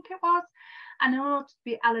 I think it was. And in order to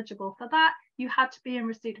be eligible for that, you had to be in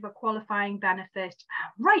receipt of a qualifying benefit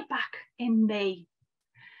right back in May.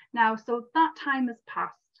 Now, so that time has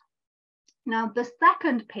passed. Now, the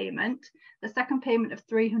second payment of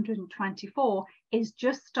 324 is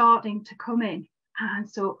just starting to come in. And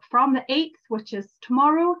so from the 8th, which is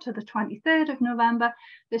tomorrow, to the 23rd of November,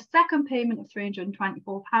 the second payment of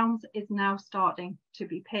 £324 is now starting to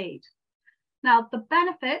be paid. Now, the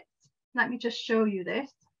benefits, let me just show you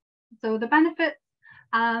this. So the benefits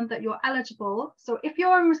that you're eligible. So if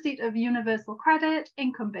you're in receipt of universal credit,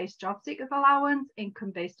 income-based job seekers allowance,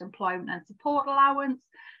 income-based employment and support allowance,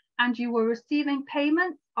 and you were receiving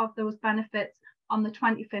payments of those benefits on the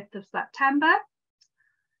 25th of September,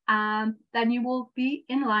 then you will be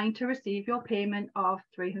in line to receive your payment of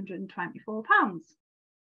 £324.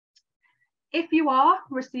 If you are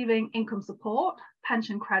receiving income support,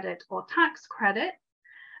 pension credit or tax credit,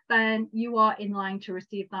 then you are in line to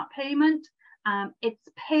receive that payment. It's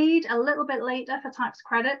paid a little bit later for tax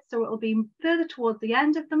credit, so it will be further towards the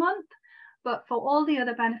end of the month, but for all the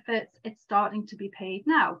other benefits, it's starting to be paid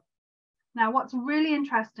now. Now, what's really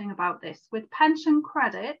interesting about this, with pension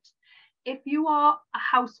credit, if you are a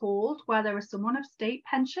household where there is someone of state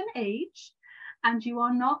pension age and you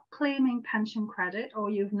are not claiming pension credit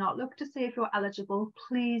or you've not looked to see if you're eligible,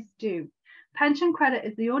 please do. Pension credit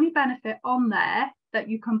is the only benefit on there that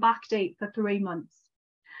you can backdate for 3 months.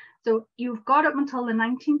 So you've got up until the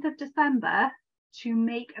 19th of December to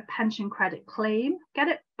make a pension credit claim, get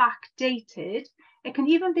it backdated. It can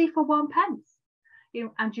even be for 1 pence,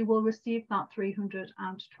 and you will receive that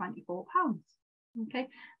 £324. Okay,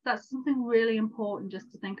 that's something really important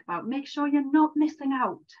just to think about. Make sure you're not missing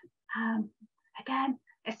out. Again,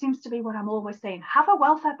 it seems to be what I'm always saying. Have a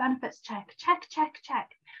welfare benefits check, check, check, check.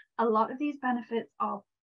 A lot of these benefits are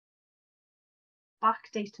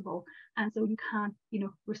backdatable, and so you can,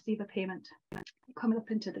 receive a payment coming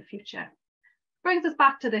up into the future. Brings us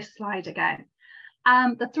back to this slide again.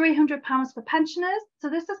 The £300 for pensioners. So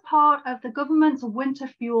this is part of the government's winter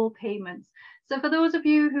fuel payments. So for those of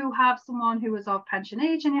you who have someone who is of pension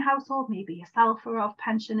age in your household, maybe yourself are of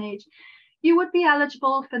pension age, you would be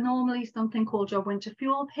eligible for normally something called your winter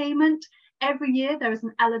fuel payment. Every year there is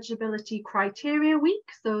an eligibility criteria week.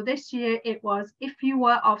 So this year it was if you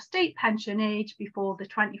were of state pension age before the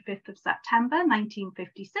 25th of September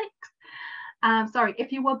 1956.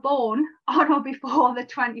 If you were born on or before the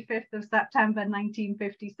 25th of September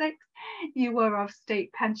 1956, you were of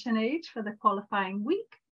state pension age for the qualifying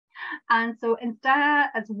week. And so instead,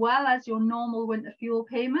 as well as your normal winter fuel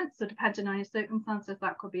payments, so depending on your circumstances,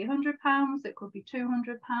 that could be £100, it could be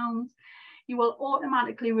 £200, you will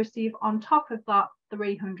automatically receive on top of that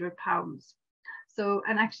 £300. So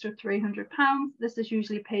an extra £300. This is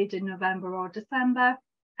usually paid in November or December.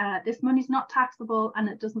 This money is not taxable and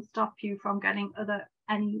it doesn't stop you from getting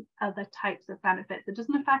any other types of benefits. It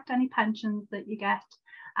doesn't affect any pensions that you get.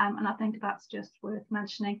 And I think that's just worth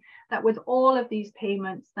mentioning, that with all of these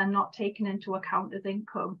payments, they're not taken into account as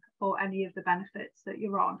income for any of the benefits that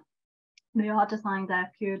you're on. They are designed there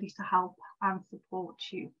purely to help and support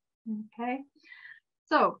you. Okay,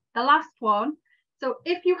 so the last one. So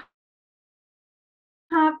if you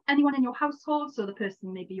have anyone in your household, so the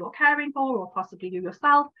person maybe you're caring for or possibly you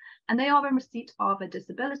yourself, and they are in receipt of a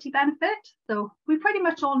disability benefit. So we pretty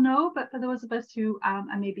much all know, but for those of us who are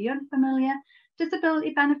maybe unfamiliar,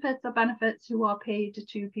 disability benefits are benefits who are paid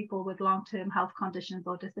to people with long-term health conditions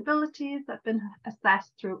or disabilities that have been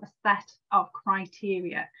assessed through a set of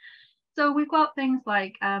criteria. So we've got things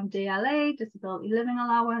like DLA, Disability Living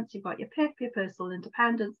Allowance, you've got your PIP, your Personal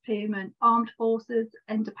Independence Payment, Armed Forces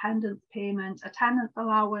Independence Payment, Attendance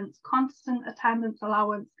Allowance, Constant Attendance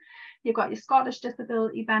Allowance, you've got your Scottish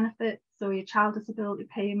Disability Benefits, so your Child Disability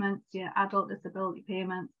Payments, your Adult Disability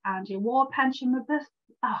Payments, and your War Pension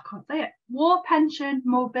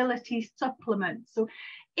Mobility Supplement. So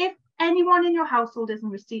if anyone in your household is in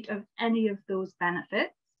receipt of any of those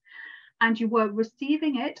benefits, and you were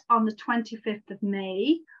receiving it on the 25th of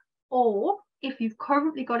May, or if you've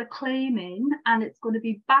currently got a claim in and it's going to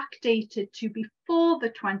be backdated to before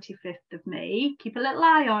the 25th of May, keep a little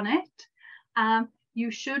eye on it,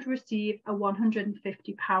 you should receive a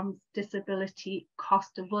 £150 disability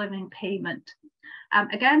cost of living payment.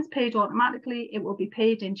 Again, it's paid automatically. It will be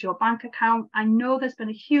paid into your bank account. I know there's been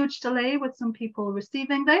a huge delay with some people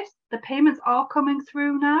receiving this. The payments are coming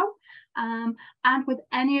through now. And with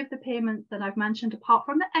any of the payments that I've mentioned, apart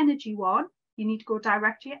from the energy one, you need to go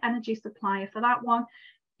direct to your energy supplier for that one.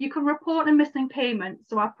 You can report a missing payment.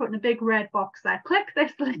 So I've put in a big red box there. Click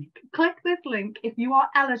this link if you are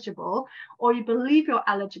eligible, or you believe you're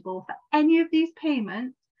eligible for any of these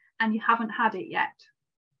payments and you haven't had it yet.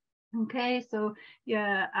 Okay, so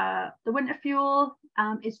yeah, the winter fuel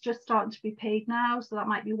is just starting to be paid now, so that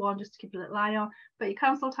might be one just to keep a little eye on. But your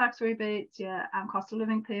council tax rebates, your cost of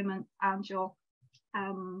living payments, and your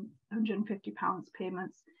 £150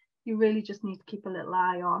 payments, you really just need to keep a little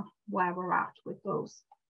eye on where we're at with those.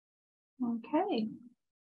 Okay,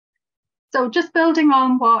 so just building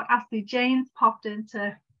on what Ashley Jane's popped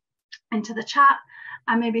into the chat,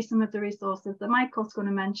 and maybe some of the resources that Michael's going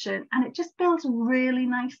to mention, and it just builds really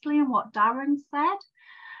nicely on what Darren said.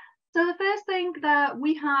 So the first thing that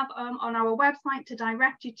we have on our website to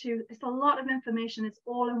direct you to is a lot of information. It's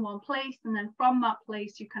all in one place, and then from that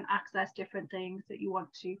place you can access different things that you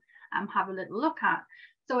want to have a little look at.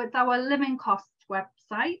 So it's our living costs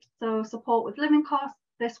website. So support with living costs,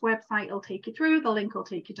 this website will take you through, the link will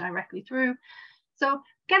take you directly through. So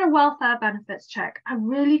get a welfare benefits check. I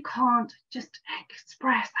really can't just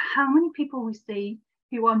express how many people we see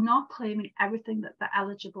who are not claiming everything that they're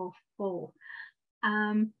eligible for.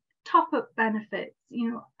 Top-up benefits,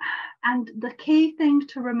 you know, and the key thing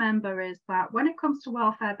to remember is that when it comes to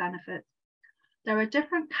welfare benefits, there are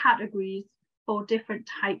different categories for different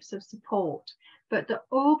types of support. But the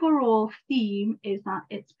overall theme is that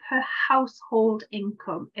it's per household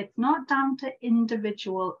income. It's not down to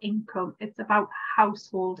individual income. It's about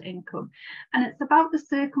household income. And it's about the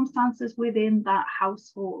circumstances within that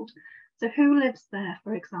household. So who lives there,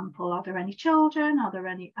 for example? Are there any children? Are there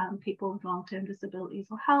any people with long-term disabilities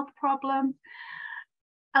or health problems?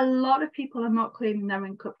 A lot of people are not claiming their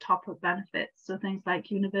income top-up benefits. So things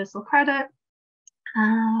like universal credit,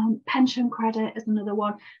 pension credit is another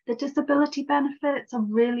one. The disability benefits are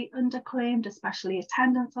really underclaimed, especially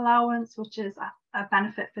attendance allowance, which is a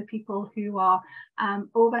benefit for people who are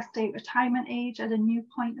over state retirement age at a new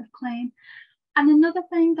point of claim. And another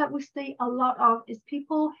thing that we see a lot of is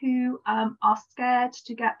people who are scared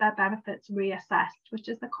to get their benefits reassessed, which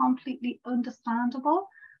is a completely understandable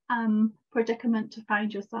predicament to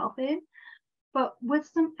find yourself in. But with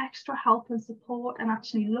some extra help and support and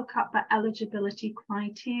actually look at the eligibility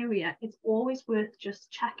criteria, it's always worth just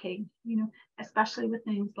checking, you know, especially with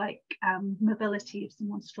things like mobility, if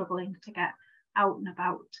someone's struggling to get out and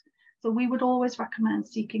about. So we would always recommend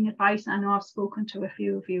seeking advice. I know I've spoken to a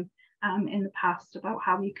few of you in the past about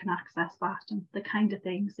how you can access that and the kind of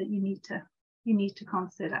things that you need to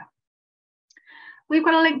consider. We've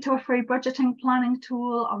got a link to a free budgeting planning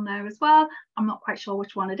tool on there as well. I'm not quite sure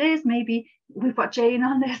which one it is. Maybe we've got Jane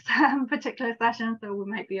on this particular session, so we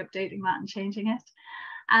might be updating that and changing it.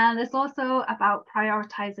 And it's also about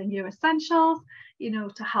prioritizing your essentials, you know,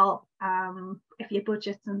 to help if your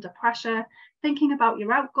budget's under pressure, thinking about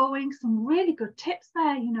your outgoings, some really good tips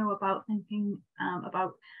there, you know, about thinking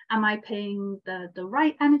about, am I paying the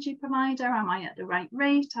right energy provider? Am I at the right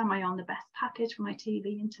rate? Am I on the best package for my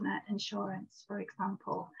TV, internet, insurance, for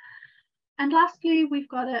example? And lastly, we've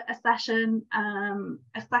got a section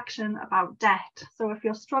about debt. So if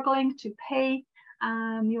you're struggling to pay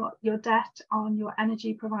your debt on your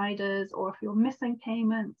energy providers, or if you're missing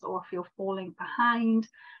payments, or if you're falling behind,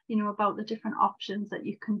 you know, about the different options that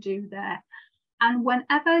you can do there. And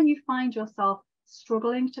whenever you find yourself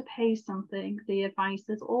struggling to pay something, the advice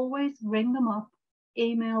is always ring them up,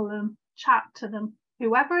 email them, chat to them,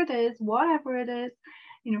 whoever it is, whatever it is,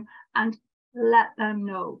 you know, and let them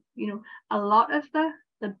know. You know, a lot of the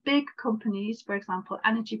big companies, for example,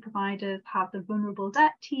 energy providers, have the vulnerable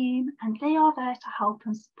debt team, and they are there to help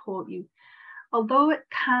and support you. Although it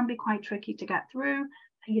can be quite tricky to get through,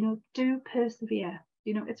 you know, do persevere.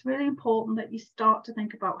 You know, it's really important that you start to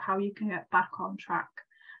think about how you can get back on track.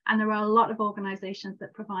 And there are a lot of organisations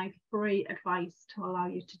that provide free advice to allow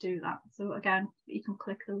you to do that. So again, you can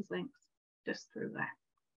click those links just through there.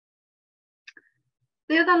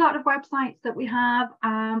 The other lot of websites that we have,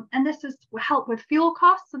 and this is help with fuel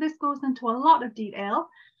costs. So this goes into a lot of detail.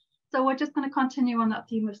 So we're just going to continue on that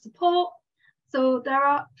theme of support. So there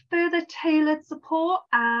are further tailored support,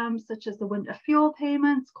 such as the winter fuel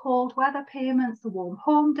payments, cold weather payments, the warm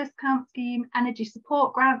home discount scheme, energy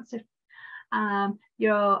support grants if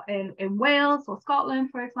you're in Wales or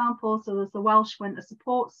Scotland, for example. So there's the Welsh Winter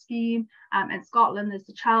Support Scheme. In Scotland, there's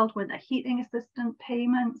the Child Winter Heating Assistance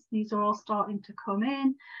payments. These are all starting to come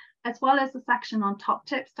in, as well as the section on top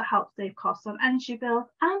tips to help save costs on energy bills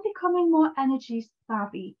and becoming more energy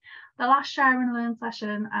savvy. The last Share and Learn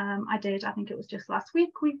session I did, I think it was just last week,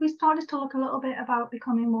 we started to look a little bit about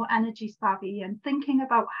becoming more energy savvy and thinking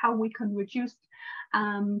about how we can reduce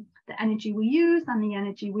the energy we use and the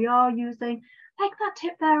energy we are using. Like that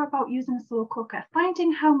tip there about using a slow cooker,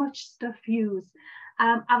 finding how much stuff you use.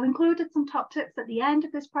 I've included some top tips at the end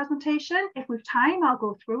of this presentation. If we've time, I'll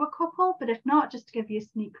go through a couple, but if not, just to give you a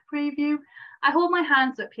sneak preview. I hold my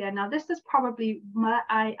hands up here. Now, this is probably where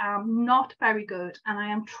I am not very good, and I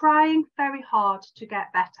am trying very hard to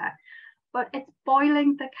get better, but it's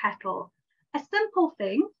boiling the kettle. A simple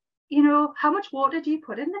thing, you know, how much water do you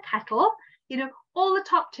put in the kettle? You know, all the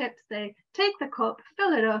top tips say, take the cup,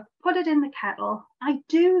 fill it up, put it in the kettle. I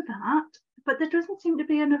do that, but there doesn't seem to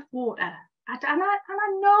be enough water. And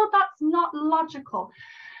I know that's not logical.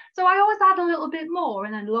 So I always add a little bit more,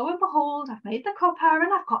 and then lo and behold, I've made the cuppa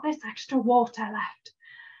and I've got this extra water left.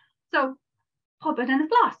 So pop it in a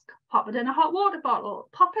flask, pop it in a hot water bottle,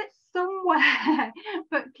 pop it somewhere,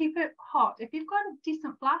 but keep it hot. If you've got a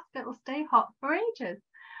decent flask, it'll stay hot for ages.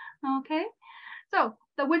 Okay, so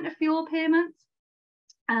the winter fuel payments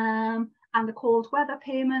and the cold weather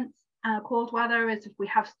payments. Cold weather is if we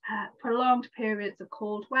have prolonged periods of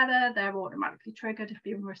cold weather, they're automatically triggered if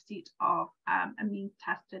you're in receipt of a means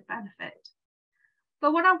tested benefit.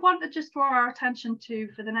 But what I want to just draw our attention to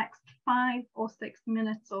for the next 5 or 6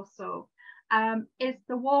 minutes or so is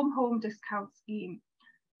the warm home discount scheme.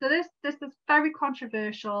 So this is very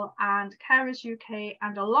controversial, and Carers UK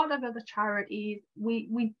and a lot of other charities,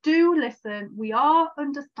 we do listen, we are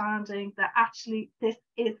understanding that actually this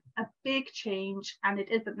is a big change and it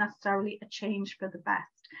isn't necessarily a change for the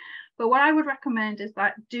best. But what I would recommend is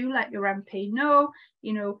that do let your MP know,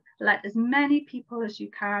 you know, let as many people as you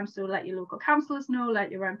can. So let your local councillors know, let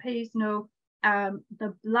your MPs know.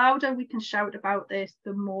 The louder we can shout about this,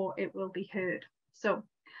 the more it will be heard. So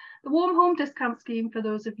the Warm Home Discount Scheme, for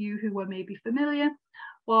those of you who were maybe familiar,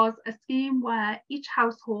 was a scheme where each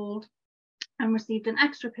household received an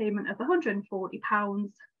extra payment of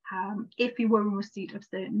 £140 if you were in receipt of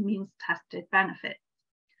certain means tested benefits.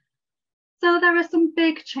 So there are some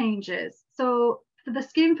big changes. So for the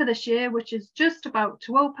scheme for this year, which is just about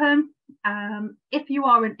to open, if you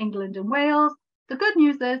are in England and Wales, the good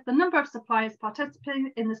news is the number of suppliers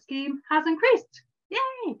participating in the scheme has increased.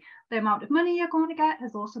 Yay! The amount of money you're going to get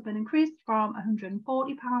has also been increased from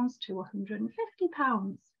 £140 to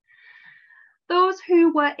 £150. Those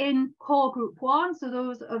who were in core group 1, so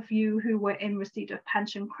those of you who were in receipt of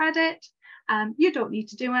pension credit, you don't need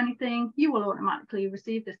to do anything. You will automatically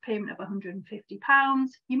receive this payment of £150.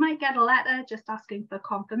 You might get a letter just asking for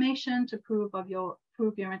confirmation to prove your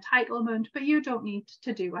entitlement, but you don't need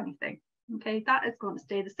to do anything. Okay, that is going to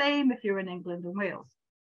stay the same if you're in England and Wales.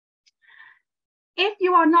 If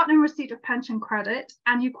you are not in receipt of pension credit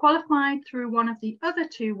and you qualified through one of the other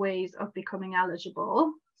 2 ways of becoming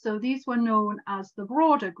eligible, so these were known as the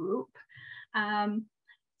broader group.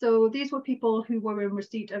 So these were people who were in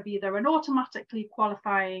receipt of either an automatically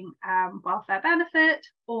qualifying welfare benefit,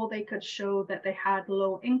 or they could show that they had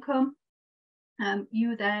low income.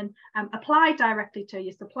 You then apply directly to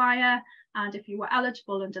your supplier, and if you were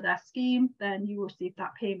eligible under their scheme, then you received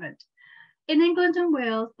that payment. In England and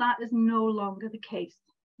Wales, that is no longer the case.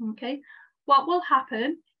 Okay, what will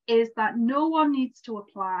happen is that no one needs to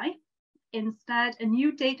apply. Instead, a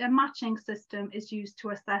new data matching system is used to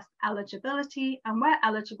assess eligibility, and where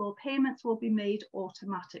eligible, payments will be made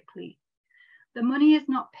automatically. The money is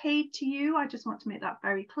not paid to you. I just want to make that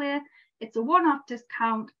very clear. It's a one-off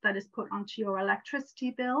discount that is put onto your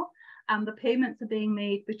electricity bill, and the payments are being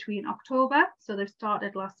made between October, so they've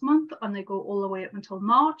started last month, and they go all the way up until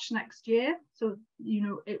March next year. So, you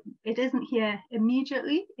know, it isn't here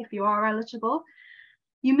immediately if you are eligible.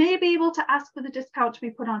 You may be able to ask for the discount to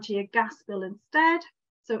be put onto your gas bill instead.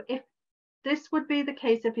 So if this would be the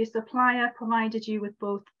case if your supplier provided you with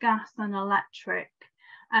both gas and electric.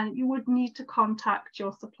 and you would need to contact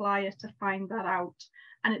your supplier to find that out.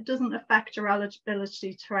 And it doesn't affect your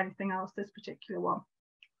eligibility to anything else, this particular one,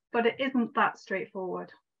 but it isn't that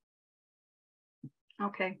straightforward.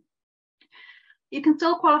 Okay, you can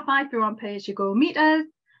still qualify if you're on pay-as-you-go meters.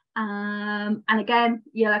 And again,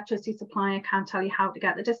 your electricity supplier can tell you how to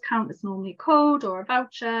get the discount. It's normally a code or a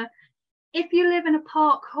voucher. If you live in a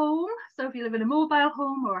park home, so if you live in a mobile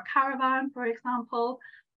home or a caravan, for example,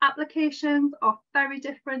 applications are very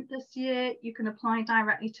different this year. You can apply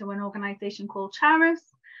directly to an organisation called Charis,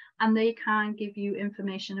 and they can give you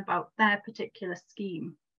information about their particular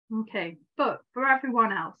scheme. Okay, but for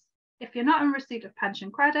everyone else, if you're not in receipt of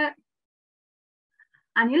pension credit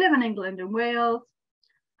and you live in England and Wales,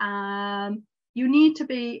 you need to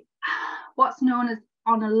be what's known as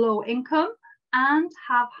on a low income and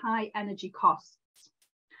have high energy costs.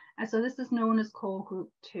 And so this is known as core group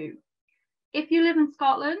 2. If you live in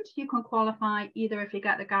Scotland, you can qualify either if you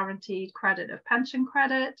get the guaranteed credit of pension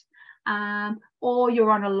credit, or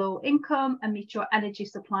you're on a low income and meet your energy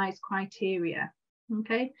supplies criteria.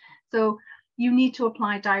 Okay, so you need to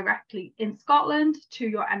apply directly in Scotland to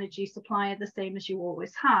your energy supplier, the same as you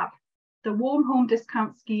always have. The Warm Home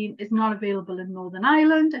Discount Scheme is not available in Northern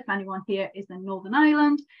Ireland. If anyone here is in Northern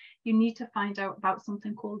Ireland, you need to find out about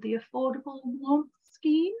something called the Affordable Warmth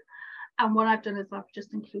Scheme. And what I've done is I've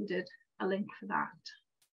just included a link for that.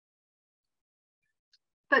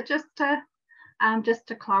 But just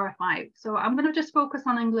to clarify, so I'm going to just focus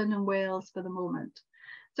on England and Wales for the moment.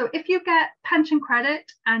 So if you get pension credit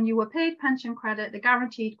and you were paid pension credit, the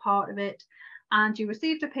guaranteed part of it, and you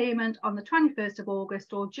received a payment on the 21st of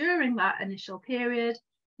August or during that initial period,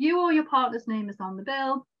 you or your partner's name is on the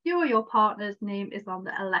bill, you or your partner's name is on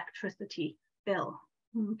the electricity bill,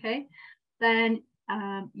 okay? Then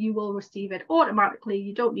you will receive it automatically.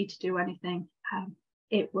 You don't need to do anything.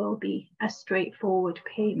 It will be a straightforward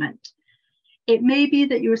payment. It may be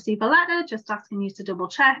that you receive a letter just asking you to double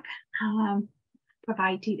check,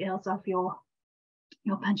 provide details of your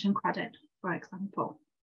pension credit, for example.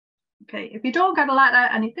 Okay, if you don't get a letter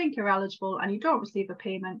and you think you're eligible and you don't receive a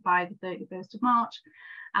payment by the 31st of March,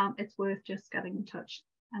 it's worth just getting in touch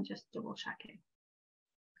and just double checking.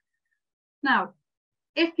 Now,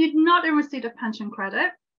 if you're not in receipt of pension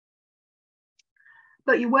credit,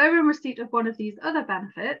 but you were in receipt of one of these other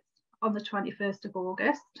benefits on the 21st of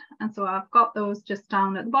August, and so I've got those just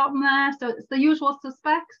down at the bottom there. So it's the usual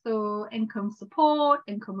suspects, so income support,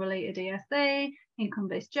 income related ESA,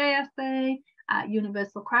 income-based JSA,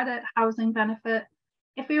 universal credit, housing benefit.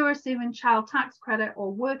 If you're receiving child tax credit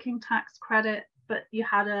or working tax credit, but you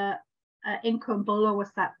had a income below a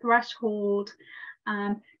set threshold,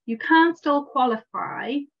 you can still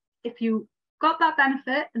qualify if you got that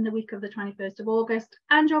benefit in the week of the 21st of August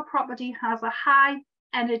and your property has a high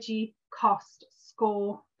energy cost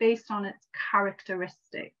score based on its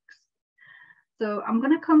characteristics. So I'm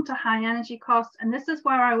going to come to high energy costs, and this is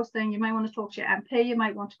where I was saying you might want to talk to your MP, you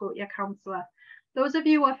might want to go to your counsellor. Those of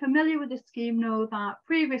you who are familiar with this scheme know that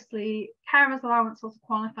previously carers allowance was a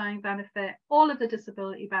qualifying benefit. All of the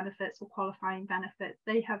disability benefits were qualifying benefits.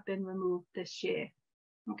 They have been removed this year.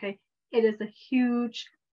 Okay, it is a huge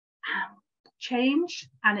change,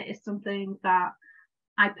 and it is something that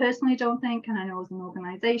I personally don't think, and I know as an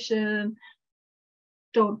organisation,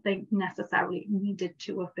 don't think necessarily needed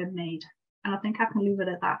to have been made. And I think I can leave it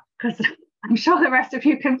at that because I'm sure the rest of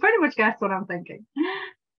you can pretty much guess what I'm thinking.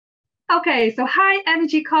 Okay, so high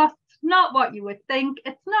energy costs, not what you would think.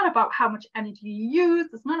 It's not about how much energy you use.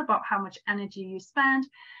 It's not about how much energy you spend.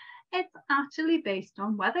 It's actually based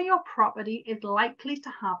on whether your property is likely to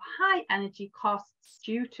have high energy costs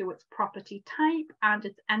due to its property type and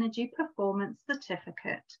its energy performance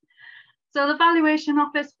certificate. So the Valuation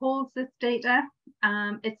Office holds this data.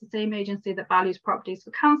 It's the same agency that values properties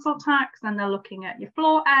for council tax, and they're looking at your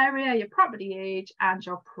floor area, your property age, and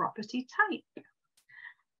your property type.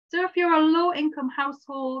 So if you're a low income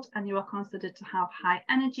household and you are considered to have high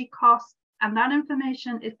energy costs, and that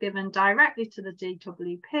information is given directly to the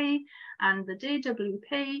DWP, and the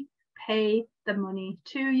DWP pay the money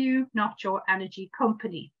to you, not your energy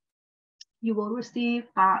company. You will receive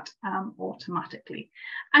that automatically.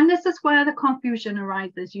 And this is where the confusion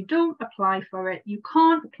arises. You don't apply for it. You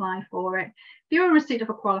can't apply for it. If you're in receipt of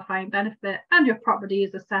a qualifying benefit and your property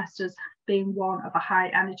is assessed as being one of a high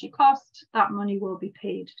energy cost, that money will be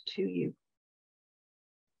paid to you.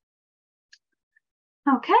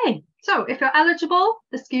 Okay, so if you're eligible,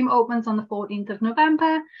 the scheme opens on the 14th of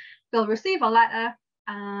November. You'll receive a letter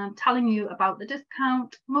telling you about the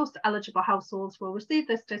discount. Most eligible households will receive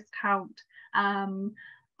this discount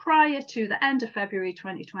prior to the end of February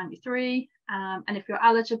 2023. And if you're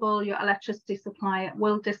eligible, your electricity supplier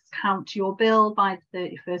will discount your bill by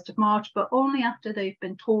the 31st of March, but only after they've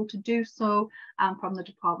been told to do so from the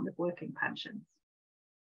Department of Work and Pensions.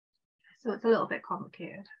 So it's a little bit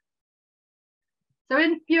complicated. So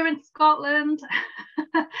if you're in Scotland,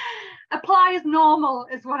 apply as normal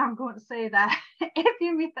is what I'm going to say there. If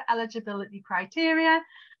you meet the eligibility criteria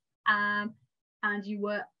and you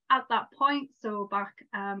were at that point, so back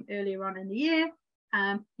earlier on in the year,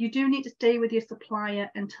 you do need to stay with your supplier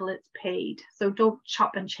until it's paid. So don't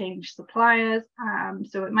chop and change suppliers.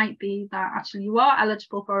 So it might be that actually you are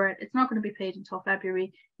eligible for it. It's not going to be paid until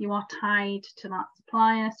February. You are tied to that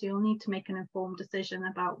supplier. So you'll need to make an informed decision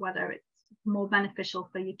about whether it's more beneficial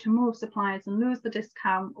for you to move suppliers and lose the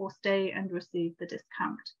discount or stay and receive the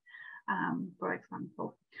discount, for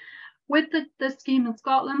example. With the scheme in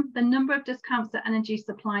Scotland, the number of discounts that energy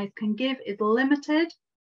suppliers can give is limited.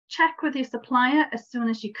 Check with your supplier as soon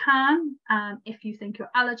as you can if you think you're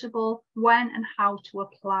eligible, when and how to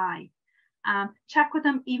apply. Check with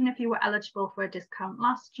them even if you were eligible for a discount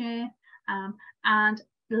last year, and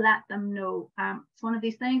let them know. It's one of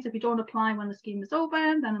these things, if you don't apply when the scheme is over,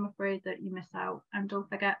 then I'm afraid that you miss out. And don't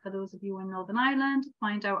forget, for those of you in Northern Ireland,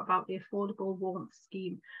 find out about the Affordable Warmth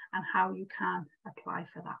Scheme and how you can apply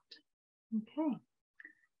for that. Okay,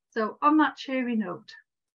 so on that cheery note,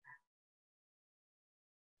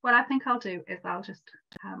 what I think I'll do is I'll just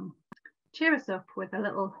cheer us up with a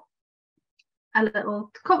little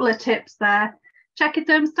couple of tips there. Check your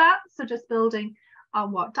thermostat, so just building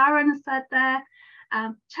on what Darren has said there.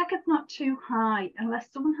 Check it's not too high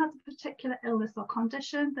unless someone has a particular illness or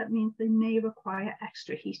condition that means they may require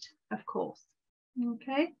extra heat, of course.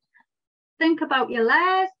 Okay, think about your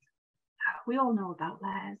layers. We all know about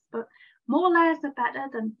layers, but more layers are better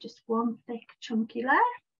than just one thick chunky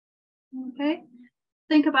layer. Okay,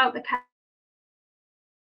 think about the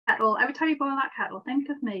kettle. Every time you boil that kettle, think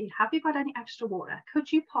of me. Have you got any extra water? Could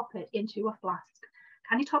you pop it into a flask?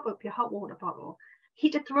 Can you top up your hot water bottle?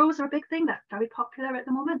 Heated throws are a big thing. They're very popular at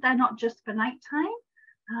the moment. They're not just for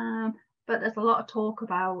nighttime, but there's a lot of talk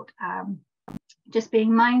about just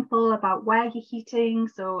being mindful about where you're heating.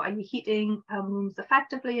 So are you heating rooms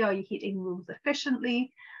effectively? Are you heating rooms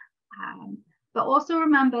efficiently? But also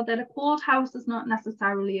remember that a cold house is not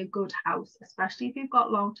necessarily a good house, especially if you've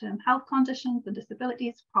got long-term health conditions and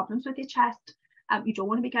disabilities, problems with your chest. You don't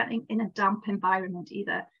want to be getting in a damp environment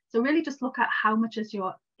either. So really just look at how much is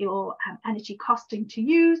your energy costing to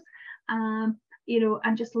use, you know,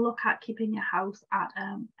 and just look at keeping your house at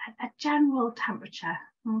a general temperature.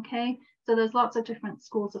 Okay, so there's lots of different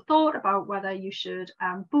schools of thought about whether you should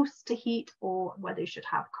boost to heat or whether you should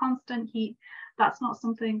have constant heat. That's not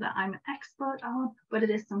something that I'm an expert on, but it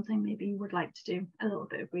is something maybe you would like to do a little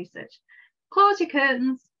bit of research. Close your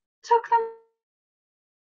curtains, tuck them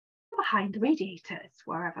behind the radiators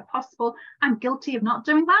wherever possible. I'm guilty of not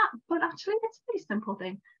doing that, but actually it's a pretty simple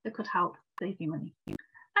thing that could help save you money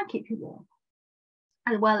and keep you warm,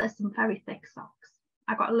 as well as some very thick socks.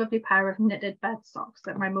 I got a lovely pair of knitted bed socks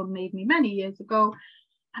that my mum made me many years ago,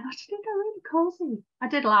 and actually they're really cozy. I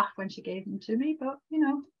did laugh when she gave them to me, but you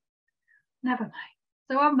know, never mind.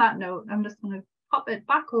 So on that note, I'm just going to pop it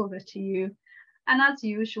back over to you. And as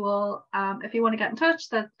usual, if you want to get in touch,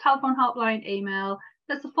 there's telephone helpline, email.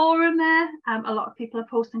 There's a forum there. A lot of people are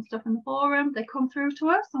posting stuff in the forum. They come through to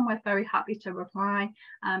us and we're very happy to reply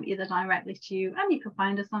either directly to you, and you can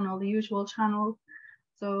find us on all the usual channels.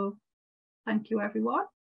 So thank you, everyone.